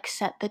kind of like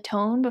set the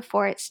tone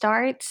before it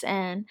starts.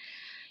 And,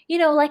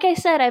 like I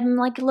said, I'm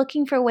like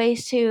looking for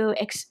ways to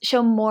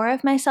show more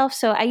of myself.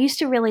 So I used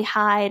to really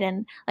hide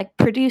and like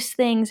produce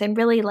things and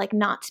really like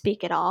not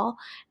speak at all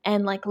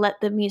and like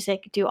let the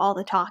music do all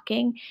the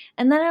talking.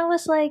 And then I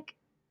was like,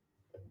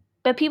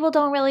 but people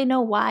don't really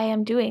know why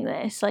I'm doing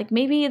this. Like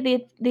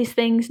maybe these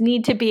things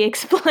need to be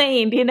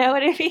explained. You know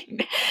what I mean?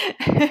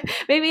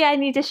 Maybe I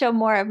need to show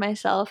more of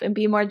myself and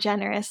be more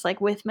generous,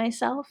 like with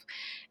myself.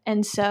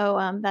 And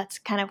so that's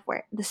kind of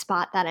where the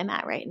spot that I'm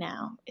at right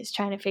now is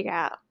trying to figure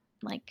out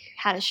like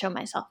how to show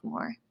myself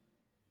more.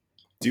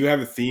 Do you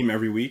have a theme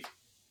every week?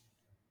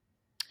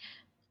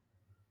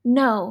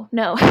 No,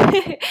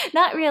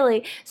 not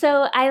really.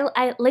 So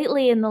I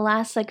lately in the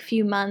last like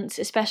few months,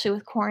 especially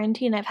with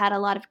quarantine, I've had a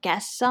lot of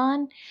guests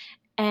on,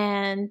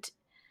 and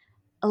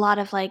a lot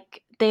of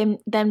like them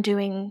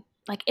doing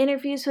like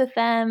interviews with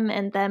them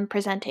and them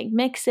presenting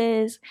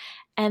mixes.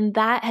 And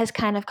that has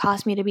kind of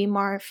caused me to be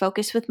more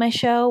focused with my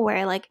show,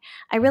 where like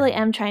I really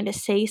am trying to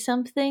say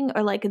something,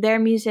 or like their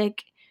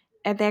music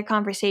and their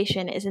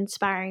conversation is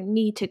inspiring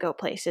me to go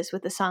places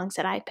with the songs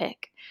that I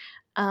pick.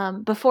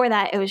 Before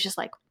that, it was just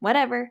like,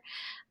 whatever.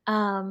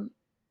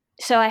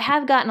 So I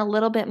have gotten a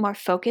little bit more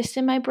focused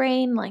in my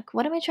brain, like,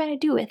 what am I trying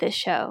to do with this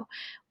show?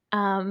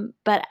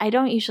 But I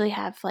don't usually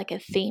have like a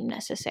theme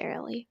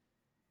necessarily.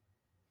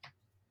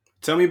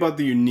 Tell me about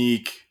the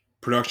unique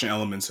production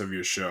elements of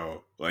your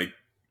show, like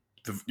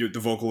the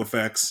vocal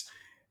effects,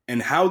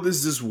 and how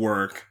does this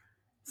work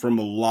from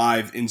a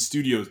live in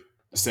studio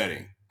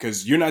setting?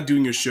 Because you're not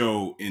doing your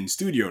show in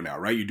studio now,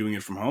 right? You're doing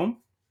it from home?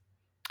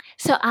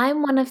 So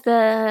I'm one of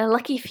the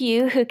lucky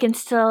few who can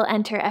still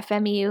enter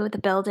FMU, the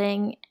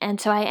building,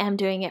 and so I am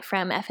doing it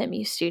from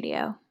FMU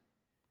studio.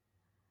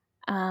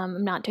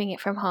 I'm not doing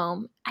it from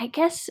home. I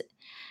guess,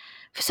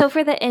 so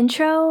for the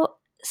intro,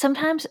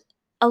 sometimes,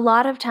 a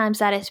lot of times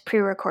that is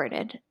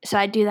pre-recorded. So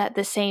I do that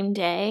the same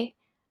day,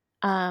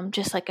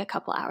 just like a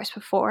couple hours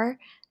before.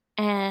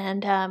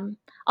 And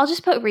I'll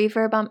just put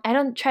reverb on. I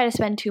don't try to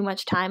spend too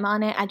much time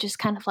on it. I just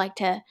kind of like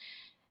to,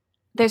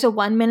 there's a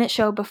 1 minute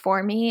show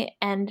before me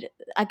and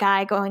a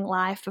guy going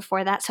live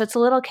before that. So it's a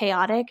little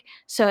chaotic.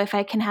 So if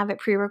I can have it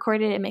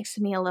pre-recorded, it makes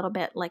me a little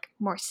bit like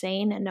more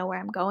sane and know where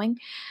I'm going.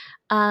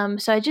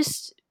 So I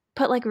just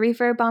put like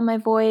reverb on my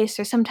voice,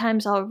 or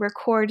sometimes I'll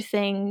record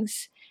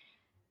things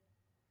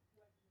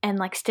and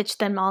like stitch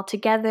them all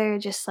together,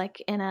 just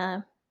like in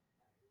a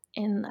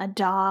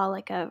DAW,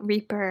 like a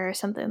Reaper or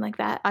something like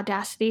that.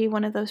 Audacity,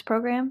 one of those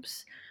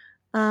programs.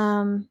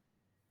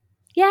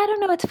 Yeah, I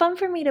don't know. It's fun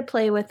for me to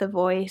play with the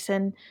voice.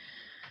 And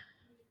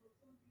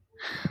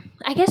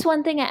I guess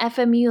one thing at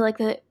FMU, like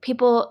the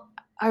people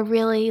are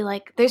really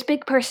like, there's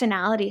big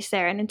personalities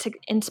there, and it's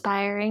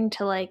inspiring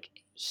to like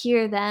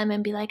hear them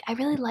and be like, I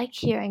really like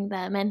hearing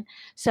them. And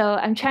so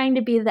I'm trying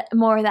to be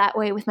more that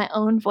way with my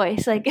own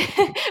voice. Like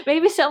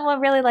maybe someone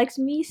really likes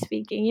me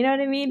speaking. You know what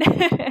I mean?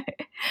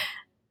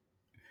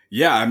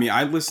 Yeah, I mean,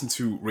 I listen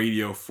to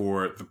radio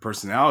for the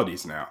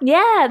personalities now.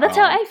 Yeah, that's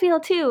how I feel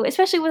too,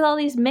 especially with all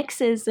these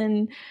mixes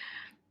and,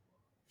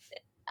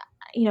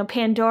 you know,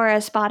 Pandora,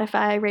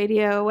 Spotify,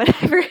 radio,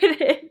 whatever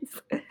it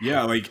is.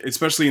 Yeah, like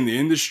especially in the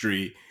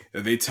industry,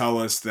 they tell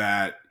us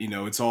that, you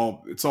know, it's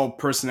all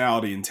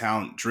personality and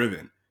talent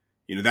driven.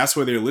 You know, that's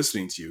why they're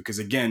listening to you. Because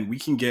again, we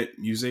can get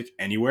music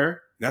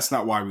anywhere. That's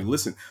not why we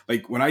listen.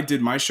 Like when I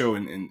did my show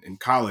in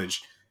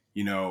college,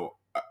 you know,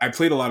 I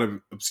played a lot of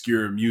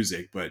obscure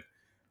music, but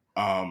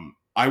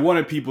I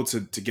wanted people to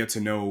get to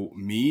know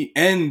me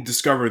and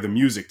discover the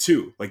music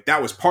too. Like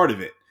that was part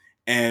of it.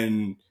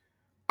 And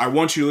I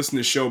want you to listen to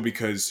the show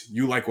because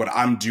you like what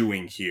I'm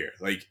doing here.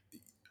 Like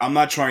I'm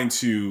not trying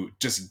to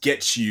just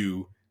get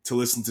you to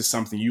listen to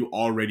something you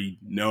already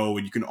know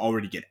and you can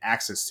already get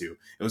access to.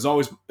 It was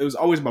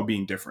always about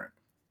being different.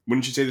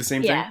 Wouldn't you say the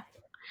same thing? Yeah,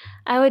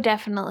 I would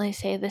definitely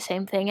say the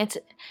same thing. It's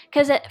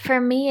because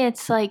for me,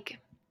 it's like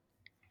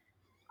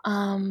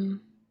the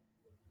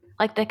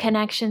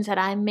connections that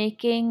I'm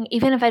making,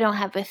 even if I don't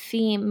have a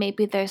theme,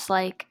 maybe there's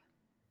like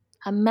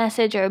a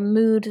message or a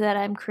mood that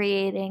I'm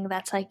creating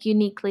that's like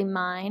uniquely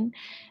mine.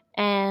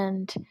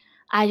 And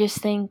I just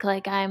think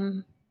like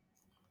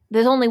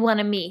there's only one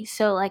of me.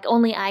 So like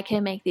only I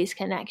can make these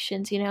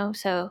connections, you know?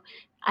 So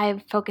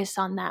I've focused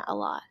on that a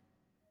lot.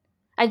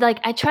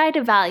 I try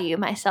to value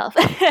myself,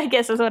 I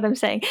guess is what I'm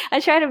saying. I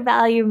try to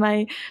value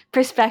my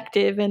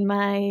perspective and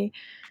my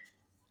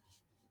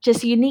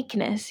just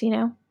uniqueness, you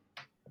know?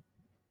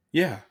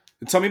 Yeah.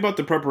 And tell me about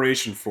the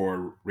preparation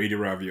for Radio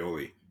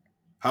Ravioli.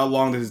 How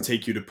long does it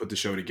take you to put the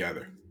show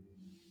together?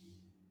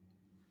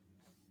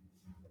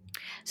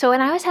 So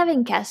when I was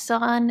having guests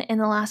on in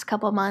the last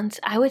couple months,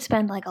 I would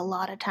spend like a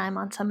lot of time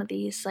on some of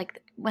these,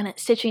 like when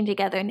it's stitching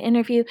together an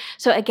interview.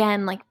 So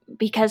again, like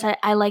because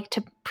I like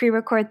to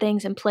pre-record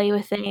things and play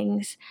with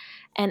things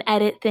and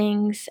edit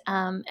things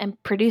and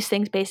produce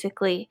things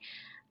basically,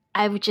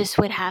 I would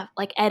have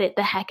like edit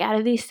the heck out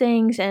of these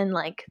things and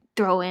like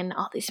throw in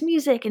all this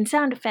music and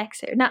sound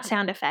effects, or not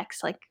sound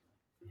effects, like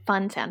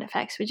fun sound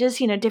effects, which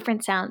is, you know,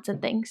 different sounds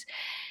and things.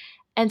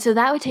 And so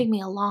that would take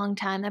me a long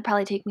time. That'd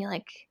probably take me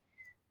like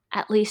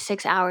at least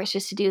 6 hours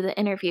just to do the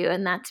interview.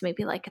 And that's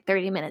maybe like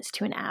 30 minutes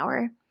to an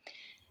hour.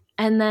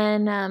 And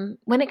then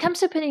when it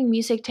comes to putting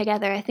music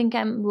together, I think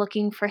I'm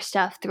looking for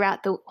stuff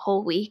throughout the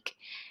whole week.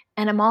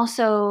 And I'm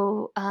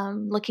also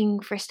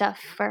looking for stuff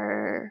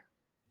for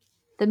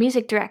the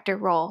music director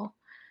role.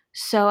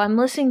 So I'm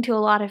listening to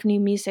a lot of new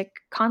music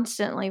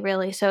constantly,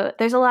 really. So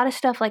there's a lot of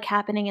stuff like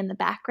happening in the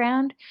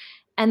background.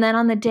 And then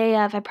on the day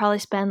of, I probably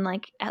spend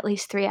like at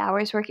least 3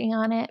 hours working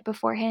on it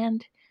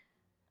beforehand.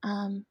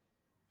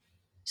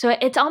 So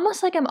it's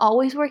almost like I'm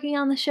always working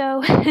on the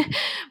show.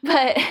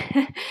 But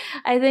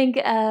I think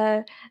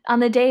on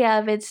the day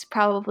of, it's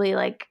probably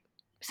like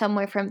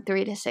somewhere from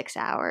 3 to 6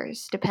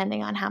 hours,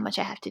 depending on how much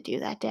I have to do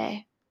that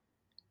day.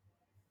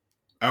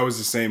 I was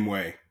the same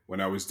way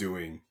when I was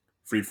doing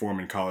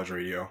freeform in college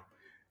radio.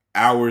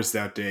 Hours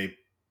that day,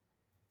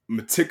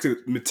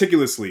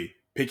 meticulously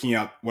picking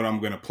out what I'm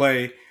going to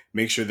play,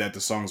 make sure that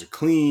the songs are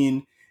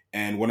clean,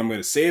 and what I'm going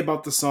to say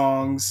about the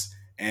songs.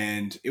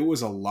 And it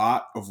was a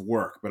lot of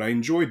work, but I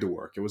enjoyed the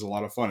work. It was a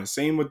lot of fun. And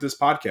same with this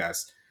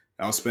podcast.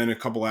 I'll spend a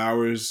couple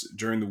hours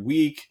during the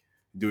week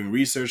doing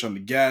research on the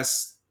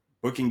guests,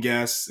 booking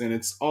guests, and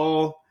it's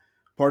all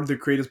part of the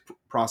creative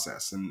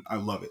process. And I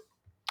love it.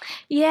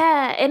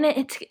 Yeah, and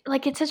it's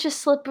like it's such a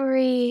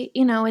slippery,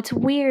 it's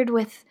weird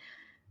with,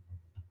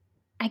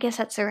 I guess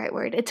that's the right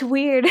word. It's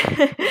weird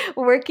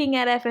working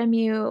at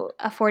FMU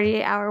a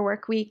 48-hour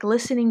work week,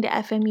 listening to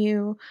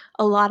FMU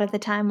a lot of the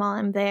time while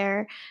I'm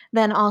there,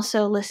 then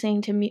also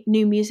listening to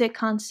new music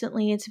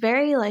constantly. It's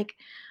very like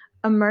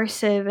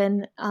immersive,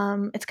 and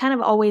it's kind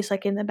of always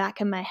like in the back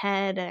of my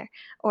head,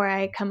 or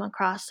I come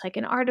across like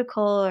an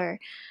article or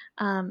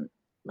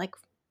like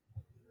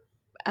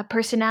a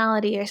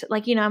personality or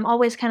like, I'm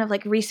always kind of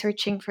like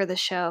researching for the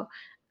show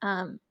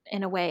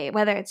in a way,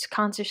 whether it's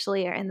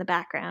consciously or in the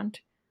background.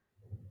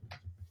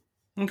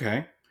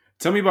 Okay.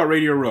 Tell me about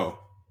Radio Row.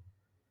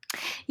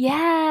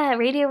 Yeah,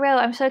 Radio Row.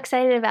 I'm so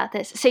excited about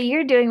this. So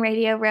you're doing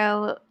Radio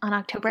Row on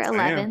October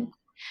 11th.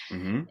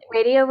 Mm-hmm.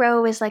 Radio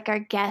Row is like our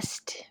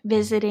guest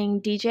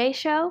visiting DJ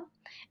show.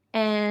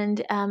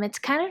 And it's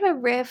kind of a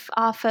riff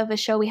off of a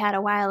show we had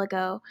a while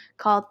ago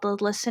called The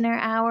Listener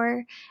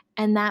Hour.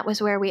 And that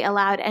was where we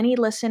allowed any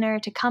listener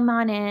to come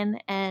on in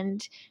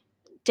and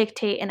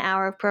dictate an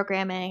hour of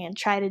programming and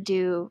try to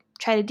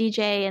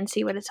DJ and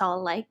see what it's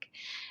all like.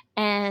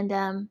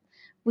 And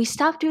we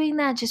stopped doing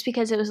that just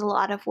because it was a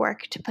lot of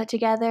work to put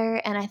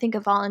together, and I think a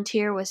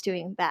volunteer was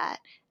doing that,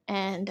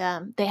 and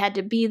they had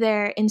to be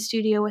there in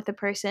studio with the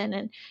person,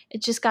 and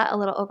it just got a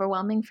little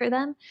overwhelming for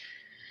them.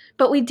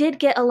 But we did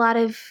get a lot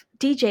of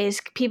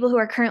DJs, people who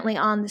are currently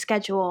on the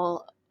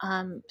schedule,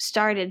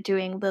 started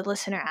doing the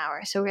listener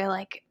hour. So we're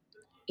like,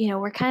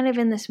 we're kind of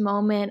in this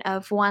moment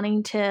of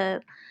wanting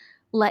to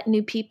let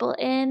new people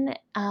in.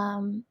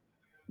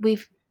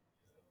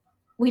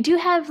 We do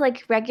have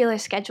like regular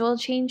schedule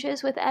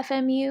changes with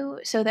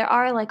FMU, so there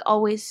are like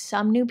always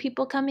some new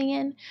people coming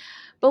in,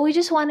 but we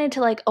just wanted to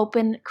like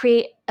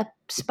create a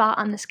spot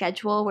on the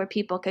schedule where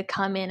people could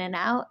come in and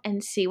out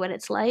and see what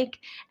it's like.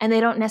 And they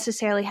don't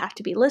necessarily have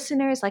to be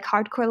listeners, like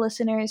hardcore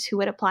listeners who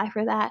would apply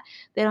for that.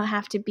 They don't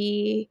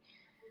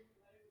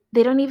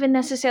even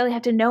necessarily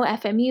have to know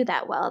FMU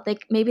that well.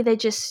 Maybe they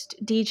just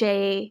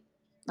DJ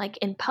like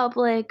in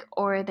public,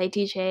 or they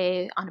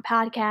DJ on a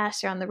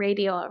podcast or on the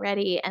radio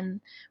already,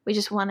 and we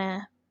just want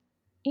to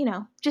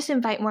just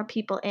invite more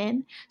people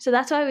in. So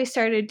that's why we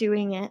started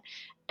doing it.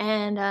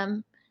 And I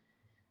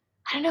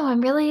don't know,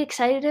 I'm really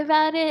excited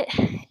about it.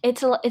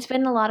 It's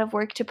been a lot of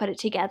work to put it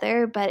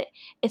together, but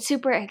it's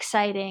super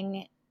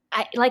exciting.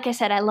 Like I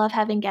said, I love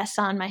having guests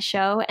on my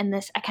show, and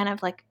I kind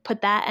of like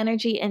put that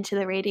energy into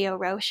the Radio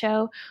Row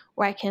show,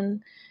 where I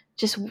can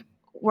just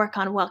work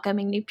on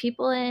welcoming new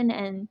people in,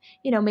 and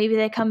maybe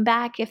they come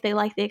back if they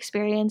like the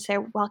experience.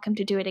 They're welcome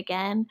to do it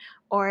again,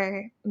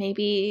 or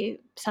maybe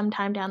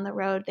sometime down the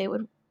road they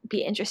would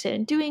be interested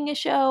in doing a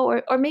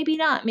show, or maybe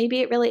not.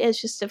 Maybe it really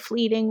is just a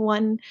fleeting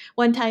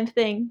one-time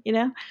thing.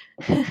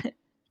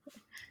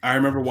 I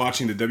remember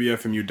watching the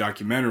WFMU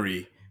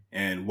documentary,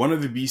 and one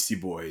of the Beastie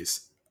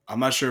Boys, I'm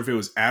not sure if it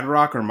was Ad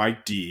Rock or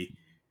Mike D,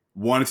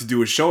 wanted to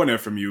do a show in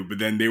FMU, but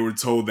then they were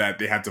told that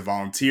they had to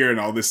volunteer and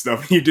all this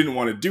stuff, and he didn't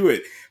want to do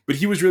it. But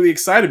he was really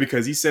excited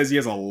because he says he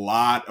has a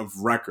lot of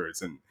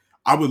records, and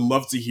I would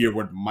love to hear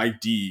what Mike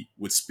D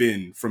would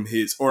spin from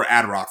his, or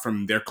Ad Rock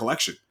from their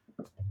collection.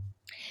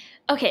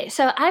 Okay,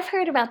 so I've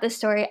heard about this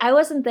story. I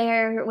wasn't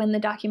there when the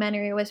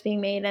documentary was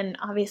being made, and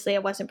obviously I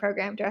wasn't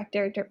program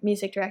director or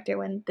music director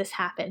when this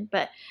happened.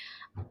 But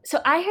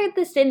so I heard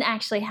this didn't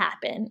actually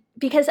happen,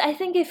 because I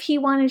think if he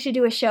wanted to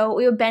do a show,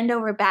 we would bend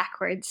over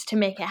backwards to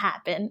make it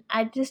happen.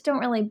 I just don't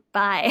really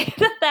buy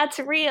that that's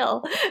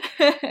real.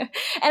 And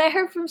I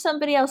heard from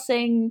somebody else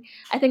saying,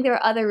 I think there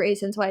were other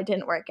reasons why it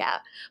didn't work out.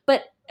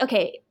 But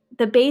okay,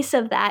 the base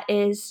of that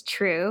is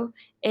true.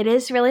 It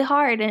is really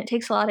hard, and it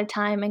takes a lot of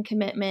time and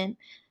commitment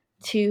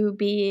to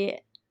be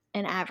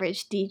an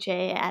average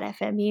DJ at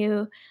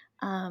FMU.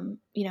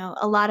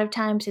 A lot of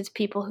times it's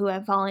people who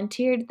have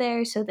volunteered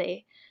there, so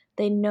they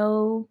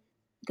know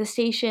the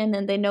station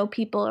and they know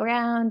people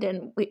around,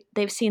 and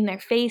they've seen their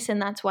face, and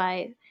that's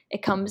why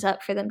it comes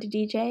up for them to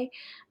DJ.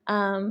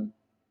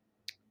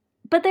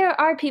 But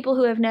there are people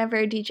who have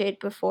never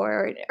DJed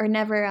before, or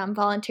never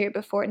volunteered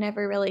before,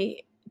 never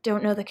really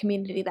don't know the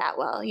community that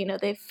well.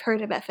 They've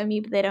heard of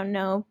FMU, but they don't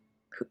know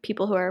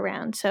people who are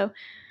around. So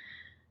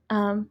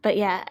but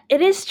yeah,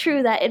 it is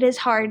true that it is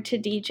hard to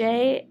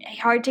DJ,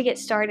 hard to get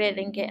started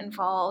and get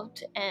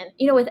involved. And,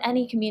 with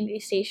any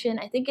community station,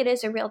 I think it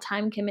is a real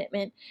time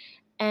commitment.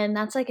 And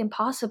that's like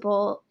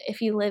impossible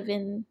if you live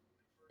in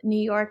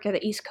New York or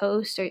the East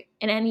Coast or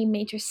in any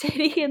major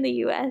city in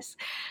the US.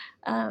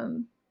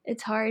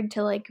 It's hard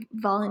to like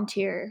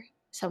volunteer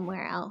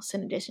somewhere else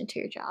in addition to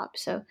your job.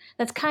 So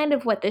that's kind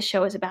of what this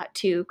show is about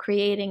too,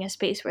 creating a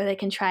space where they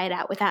can try it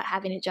out without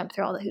having to jump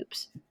through all the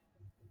hoops.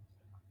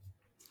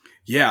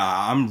 Yeah,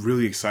 I'm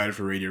really excited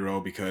for Radio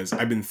Row because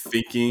I've been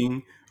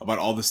thinking about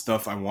all the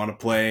stuff I want to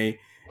play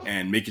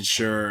and making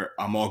sure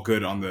I'm all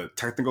good on the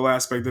technical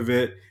aspect of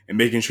it and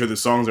making sure the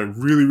songs I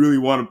really, really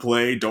want to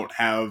play don't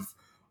have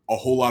a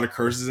whole lot of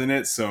curses in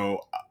it. So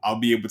I'll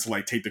be able to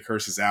like take the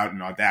curses out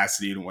in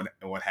Audacity and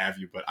what have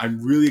you. But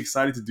I'm really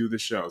excited to do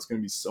this show. It's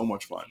going to be so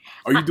much fun.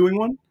 Are you doing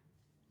one?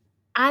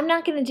 I'm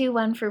not going to do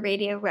one for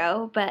Radio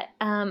Row, but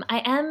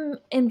I am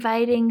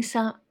inviting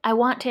some. I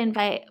want to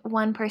invite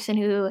one person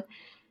who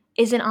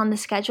isn't on the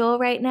schedule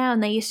right now,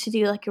 and they used to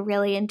do like a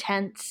really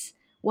intense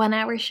 1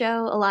 hour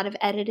show, a lot of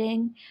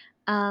editing,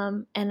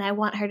 and I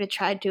want her to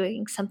try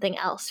doing something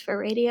else for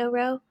Radio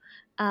Row.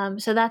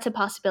 So that's a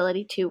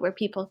possibility too, where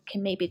people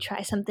can maybe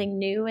try something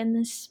new in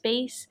this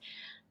space.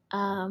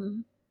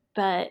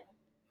 But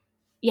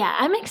yeah,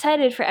 I'm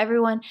excited for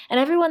everyone and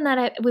everyone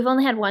that we've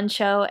only had one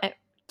show.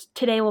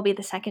 Today will be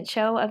the second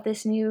show of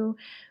this new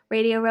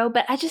Radio Row,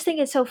 but I just think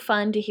it's so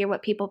fun to hear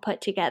what people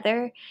put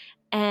together,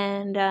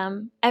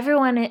 and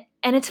everyone.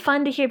 And it's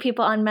fun to hear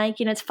people on mic.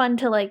 You know, it's fun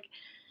to like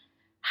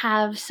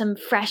have some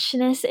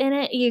freshness in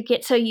it. You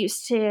get so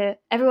used to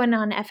everyone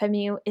on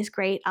FMU is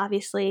great,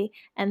 obviously,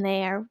 and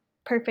they are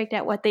perfect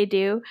at what they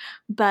do.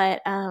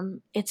 But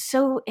it's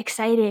so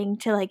exciting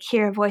to like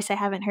hear a voice I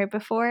haven't heard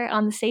before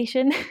on the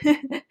station.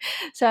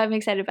 So I'm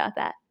excited about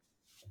that.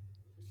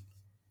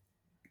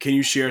 Can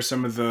you share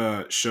some of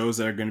the shows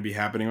that are going to be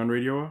happening on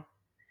Radio Row?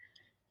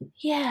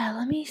 Yeah,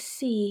 let me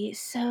see.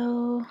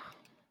 So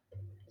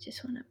I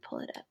just want to pull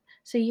it up.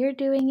 So you're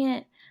doing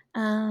it.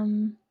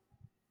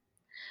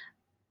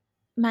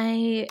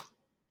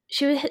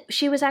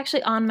 She was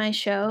actually on my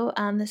show.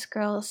 This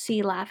girl,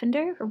 C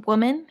Lavender, or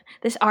woman,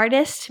 this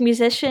artist,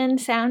 musician,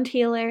 sound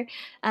healer,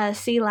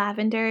 C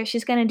Lavender.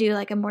 She's gonna do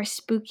like a more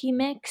spooky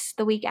mix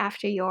the week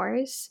after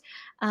yours.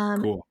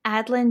 Cool.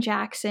 Adlin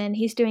Jackson,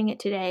 he's doing it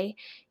today.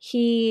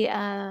 He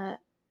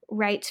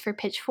writes for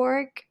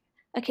Pitchfork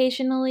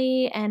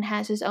occasionally and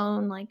has his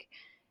own like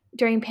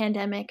during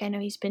pandemic. I know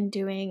he's been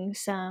doing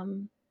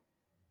some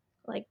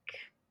like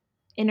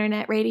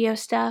internet radio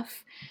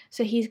stuff,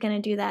 so he's going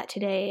to do that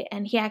today.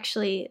 And he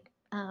actually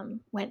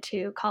went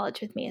to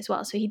college with me as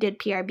well, so he did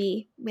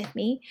PRB with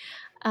me.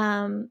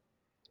 And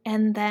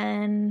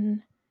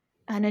then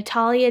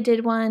Natalia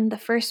did one, the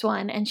first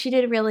one, and she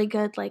did really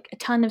good, like a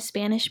ton of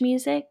Spanish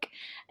music,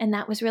 and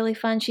that was really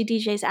fun. She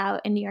DJs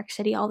out in New York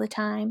City all the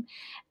time.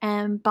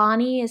 And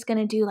Bonnie is going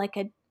to do like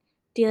a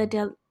Dia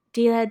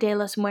de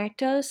los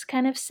Muertos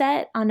kind of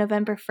set on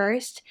November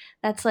 1st.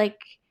 That's like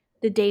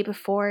the day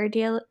before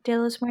Dia de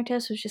los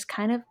Muertos, which is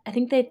kind of, I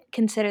think they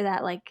consider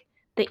that like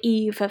the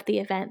eve of the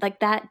event. Like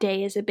that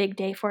day is a big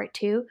day for it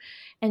too.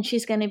 And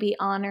she's going to be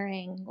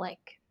honoring,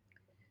 like,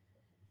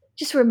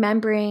 just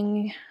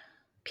remembering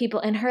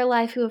people in her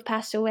life who have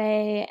passed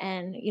away.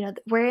 And, you know,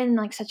 we're in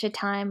like such a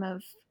time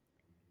of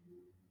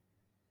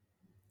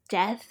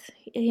death,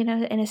 you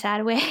know, in a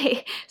sad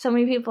way. So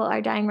many people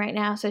are dying right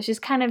now. So she's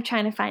kind of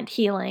trying to find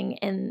healing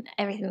in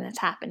everything that's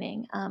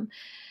happening.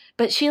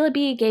 But Sheila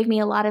B gave me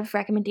a lot of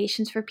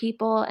recommendations for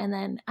people, and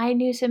then I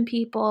knew some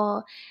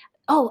people.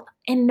 Oh,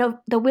 and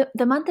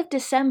the month of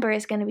December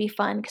is going to be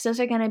fun because those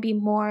are going to be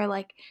more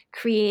like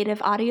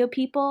creative audio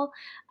people,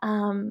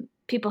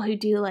 people who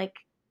do like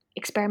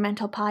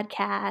experimental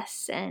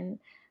podcasts and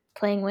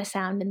playing with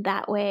sound in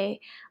that way.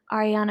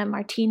 Ariana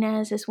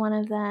Martinez is one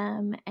of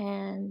them,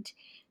 and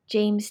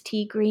James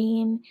T.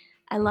 Green.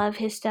 I love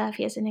his stuff.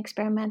 He has an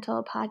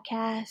experimental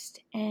podcast.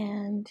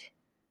 And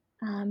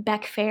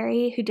Beck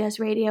Ferry, who does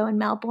radio in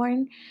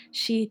Melbourne.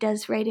 She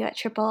does radio at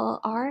Triple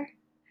R.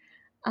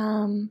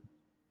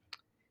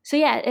 So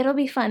yeah, it'll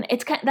be fun.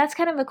 That's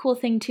kind of a cool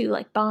thing too.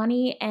 Like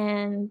Bonnie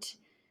and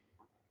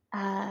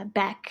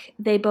Beck,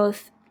 they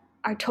both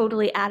are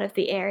totally out of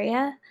the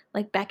area.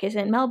 Like Beck is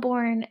in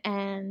Melbourne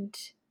and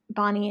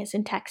Bonnie is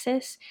in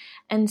Texas.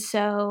 And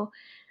so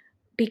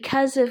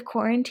because of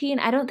quarantine,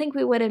 I don't think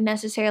we would have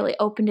necessarily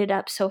opened it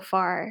up so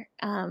far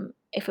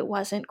if it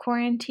wasn't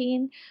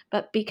quarantine.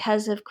 But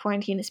because of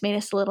quarantine, it's made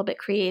us a little bit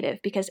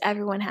creative because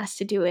everyone has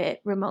to do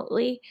it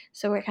remotely.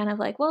 So we're kind of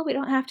like, well, we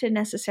don't have to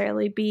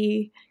necessarily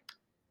be,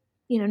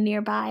 you know,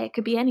 nearby. It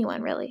could be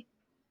anyone, really.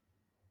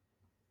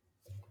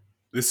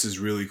 This is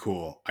really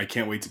cool. I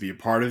can't wait to be a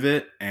part of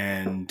it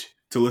and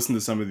to listen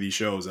to some of these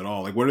shows at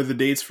all. Like, what are the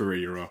dates for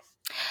Radio Row?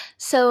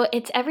 So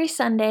it's every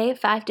Sunday,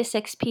 5 to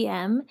 6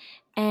 p.m.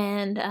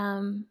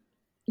 And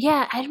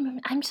yeah,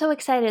 I'm so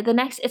excited.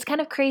 It's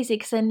kind of crazy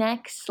because the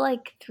next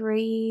like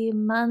 3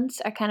 months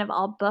are kind of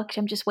all booked.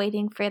 I'm just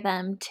waiting for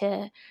them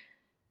to,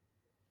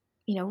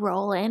 you know,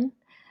 roll in.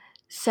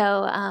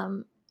 So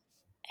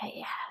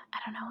yeah, I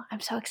don't know. I'm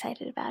so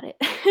excited about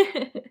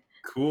it.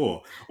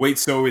 Cool. Wait,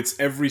 so it's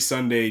every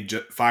Sunday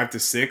 5 to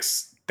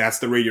 6? That's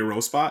the Radio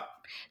Row spot?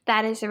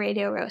 That is the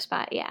Radio Row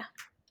spot, yeah.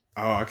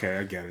 Oh, okay,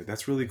 I get it.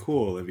 That's really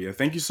cool, Olivia.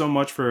 Thank you so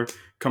much for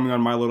coming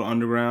on My Little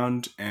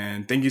Underground,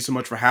 and thank you so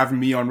much for having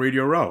me on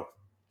Radio Row.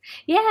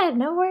 Yeah,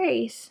 no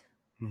worries.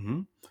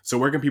 Mm-hmm. So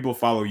where can people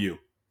follow you?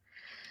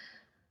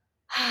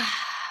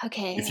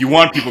 Okay. If you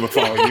want people to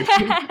follow you.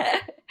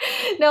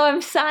 No,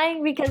 I'm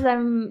sighing because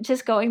I'm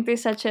just going through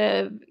such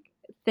a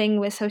thing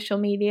with social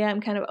media.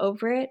 I'm kind of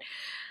over it.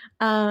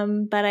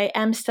 But I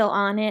am still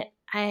on it.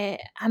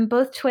 I'm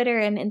both Twitter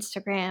and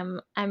Instagram.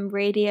 I'm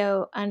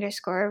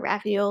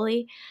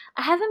radio_ravioli.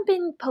 I haven't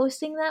been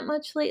posting that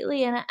much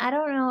lately, and I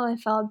don't know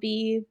if I'll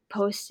be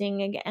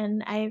posting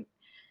again.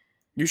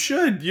 You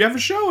should. You have a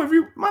show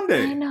every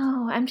Monday. I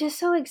know. I'm just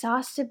so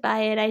exhausted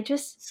by it.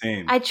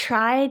 Same. I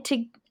tried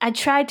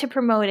to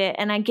promote it,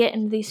 and I get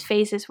into these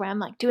phases where I'm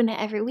like doing it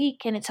every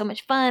week and it's so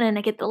much fun and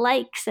I get the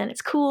likes and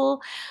it's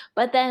cool.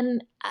 But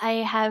then I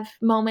have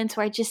moments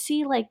where I just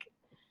see like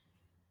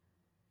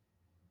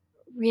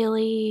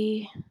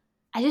really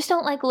I just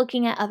don't like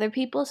looking at other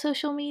people's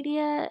social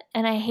media,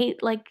 and I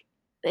hate like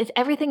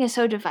everything is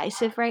so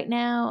divisive right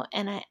now.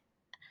 And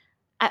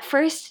at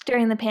first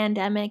during the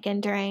pandemic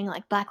and during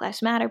like Black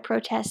Lives Matter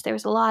protests, there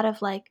was a lot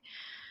of like,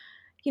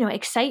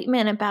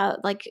 excitement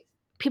about like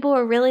people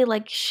were really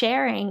like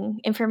sharing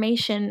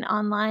information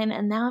online,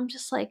 and now I'm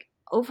just like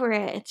over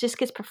it. It just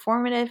gets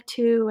performative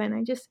too,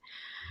 and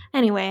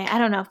anyway, I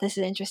don't know if this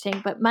is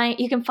interesting, but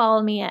you can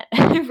follow me at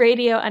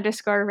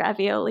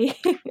radio_ravioli.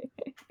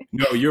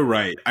 No, you're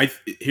right.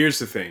 Here's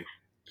the thing,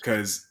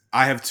 because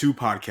I have 2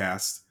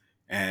 podcasts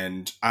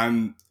and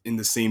I'm in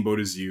the same boat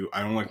as you.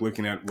 I don't like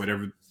looking at what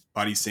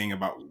everybody's saying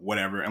about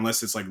whatever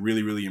unless it's like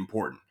really, really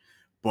important.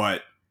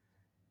 But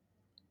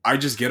I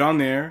just get on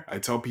there. I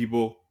tell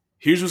people,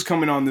 here's what's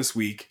coming on this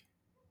week.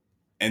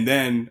 And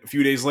then a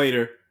few days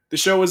later, the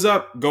show is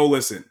up. Go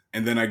listen.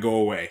 And then I go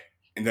away.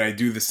 And then I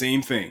do the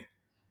same thing.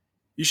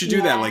 You should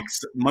do that. Like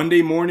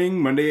Monday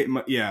morning,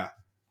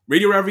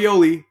 Radio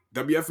Ravioli,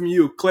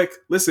 WFMU, click,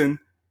 listen.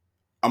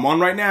 I'm on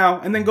right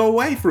now. And then go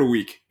away for a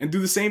week and do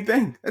the same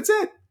thing. That's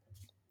it.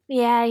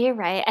 Yeah, you're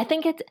right. I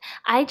think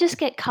I just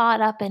get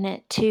caught up in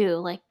it too.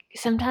 Like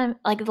sometimes,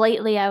 like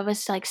lately, I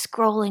was like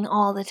scrolling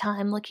all the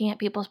time, looking at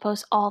people's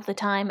posts all the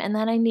time. And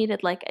then I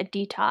needed like a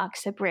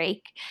detox, a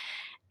break.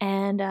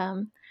 And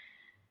I'm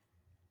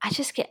a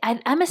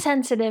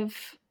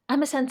sensitive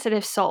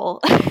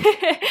soul.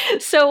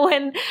 So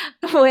when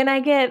I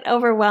get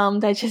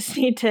overwhelmed, I just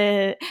need to,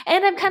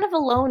 and I'm kind of a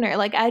loner.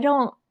 Like I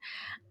don't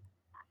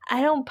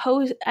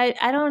post,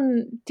 I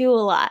don't do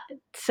a lot.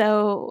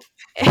 So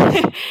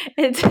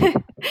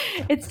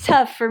it's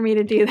tough for me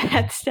to do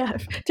that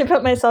stuff, to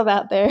put myself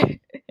out there.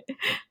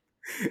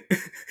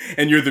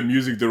 And you're the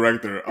music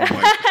director of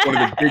like one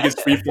of the biggest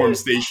freeform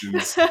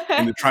stations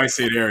in the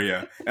tri-state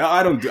area.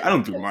 I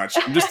don't do much.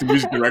 I'm just the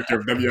music director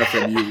of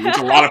WFMU, which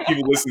a lot of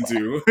people listen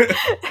to.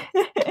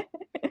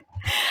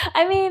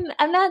 I mean,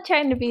 I'm not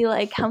trying to be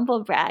like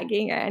humble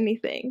bragging or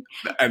anything.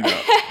 I know.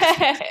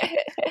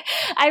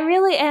 I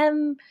really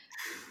am.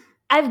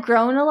 I've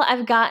grown a lot.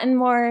 I've gotten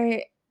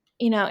more,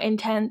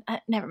 intense.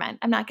 Never mind.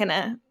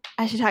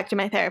 I should talk to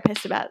my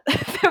therapist about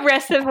the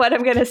rest of what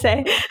I'm going to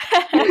say.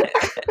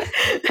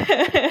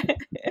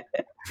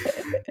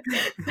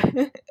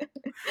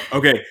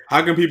 Okay.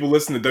 How can people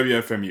listen to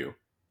WFMU?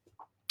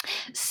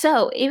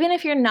 So even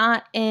if you're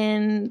not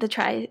in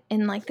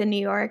like the New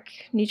York,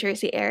 New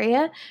Jersey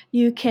area,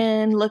 you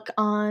can look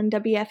on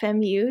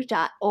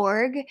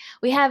WFMU.org.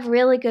 We have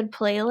really good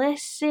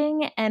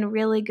playlisting and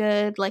really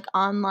good like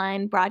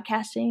online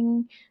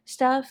broadcasting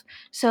stuff.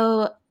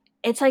 So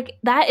it's like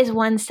that is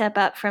one step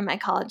up from my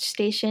college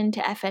station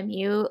to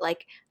FMU.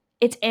 Like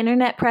its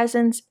internet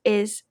presence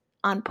is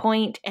on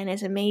point and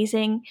is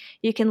amazing.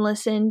 You can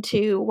listen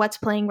to what's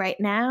playing right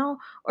now,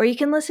 or you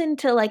can listen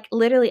to like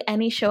literally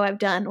any show I've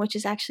done, which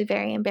is actually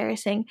very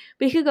embarrassing.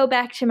 But you could go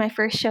back to my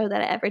first show that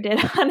I ever did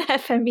on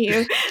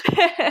FMU.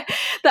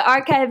 The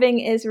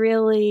archiving is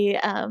really,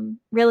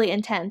 really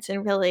intense,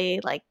 and really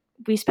like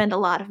we spend a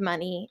lot of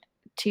money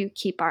to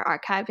keep our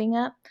archiving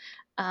up,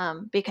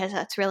 because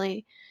that's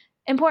really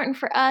important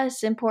for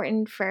us,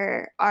 important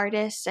for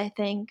artists, I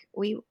think,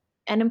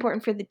 and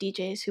important for the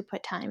DJs who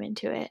put time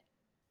into it.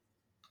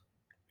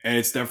 And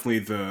it's definitely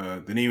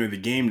the name of the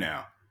game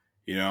now,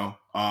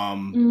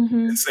 Mm-hmm.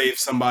 And say if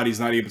somebody's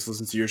not able to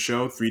listen to your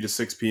show 3 to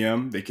 6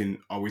 p.m., they can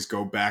always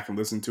go back and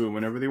listen to it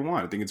whenever they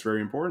want. I think it's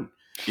very important.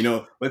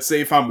 Let's say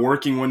if I'm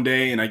working one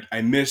day and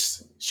I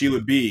missed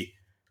Sheila B.,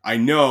 I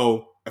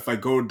know if I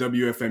go to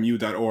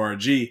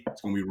WFMU.org,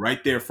 it's going to be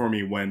right there for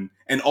me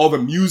and all the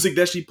music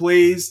that she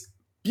plays,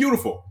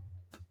 beautiful.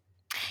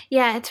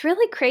 Yeah, it's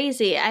really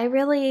crazy. I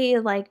really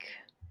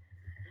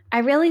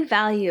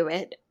value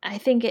it. I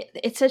think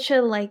it's such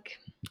a like,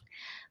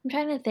 I'm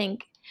trying to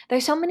think.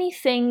 There's so many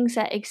things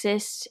that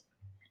exist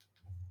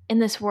in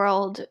this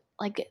world,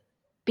 like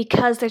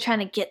because they're trying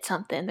to get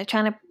something. They're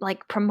trying to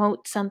like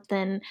promote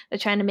something. They're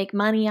trying to make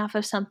money off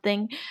of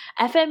something.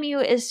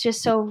 FMU is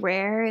just so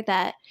rare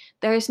that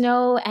there's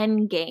no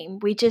end game.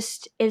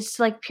 It's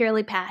like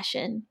purely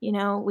passion.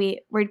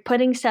 We're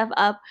putting stuff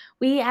up.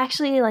 We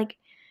actually like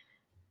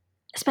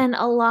spend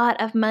a lot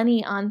of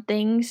money on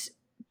things,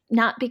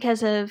 not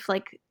because of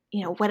like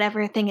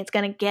whatever thing it's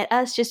going to get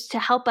us, just to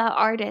help out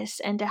artists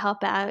and to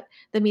help out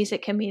the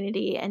music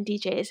community and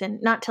DJs,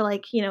 and not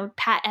to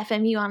pat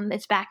FMU on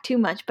its back too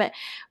much, but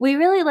we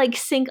really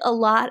sink a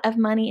lot of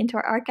money into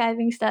our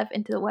archiving stuff,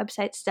 into the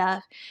website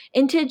stuff,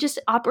 into just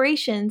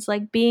operations,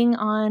 like being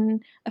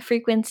on a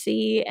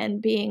frequency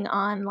and being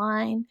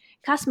online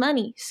costs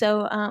money.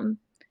 So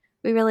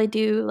we really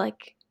do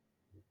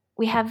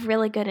we have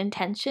really good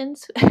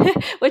intentions,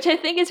 which I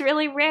think is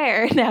really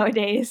rare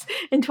nowadays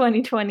in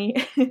 2020.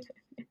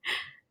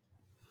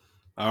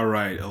 All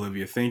right,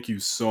 Olivia, thank you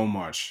so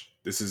much.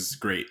 This is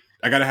great.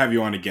 I got to have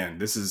you on again.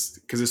 This is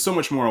because there's so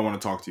much more I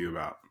want to talk to you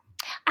about.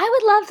 I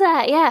would love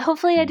that. Yeah,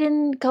 hopefully I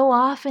didn't go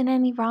off in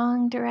any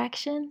wrong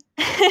direction.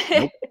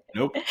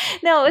 Nope.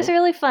 No, it was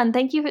really fun.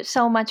 Thank you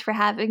so much for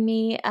having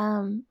me.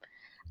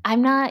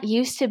 I'm not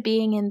used to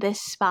being in this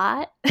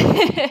spot,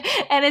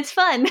 and it's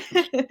fun.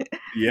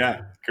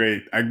 Yeah,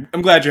 great. I'm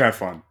glad you have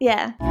fun.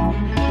 Yeah.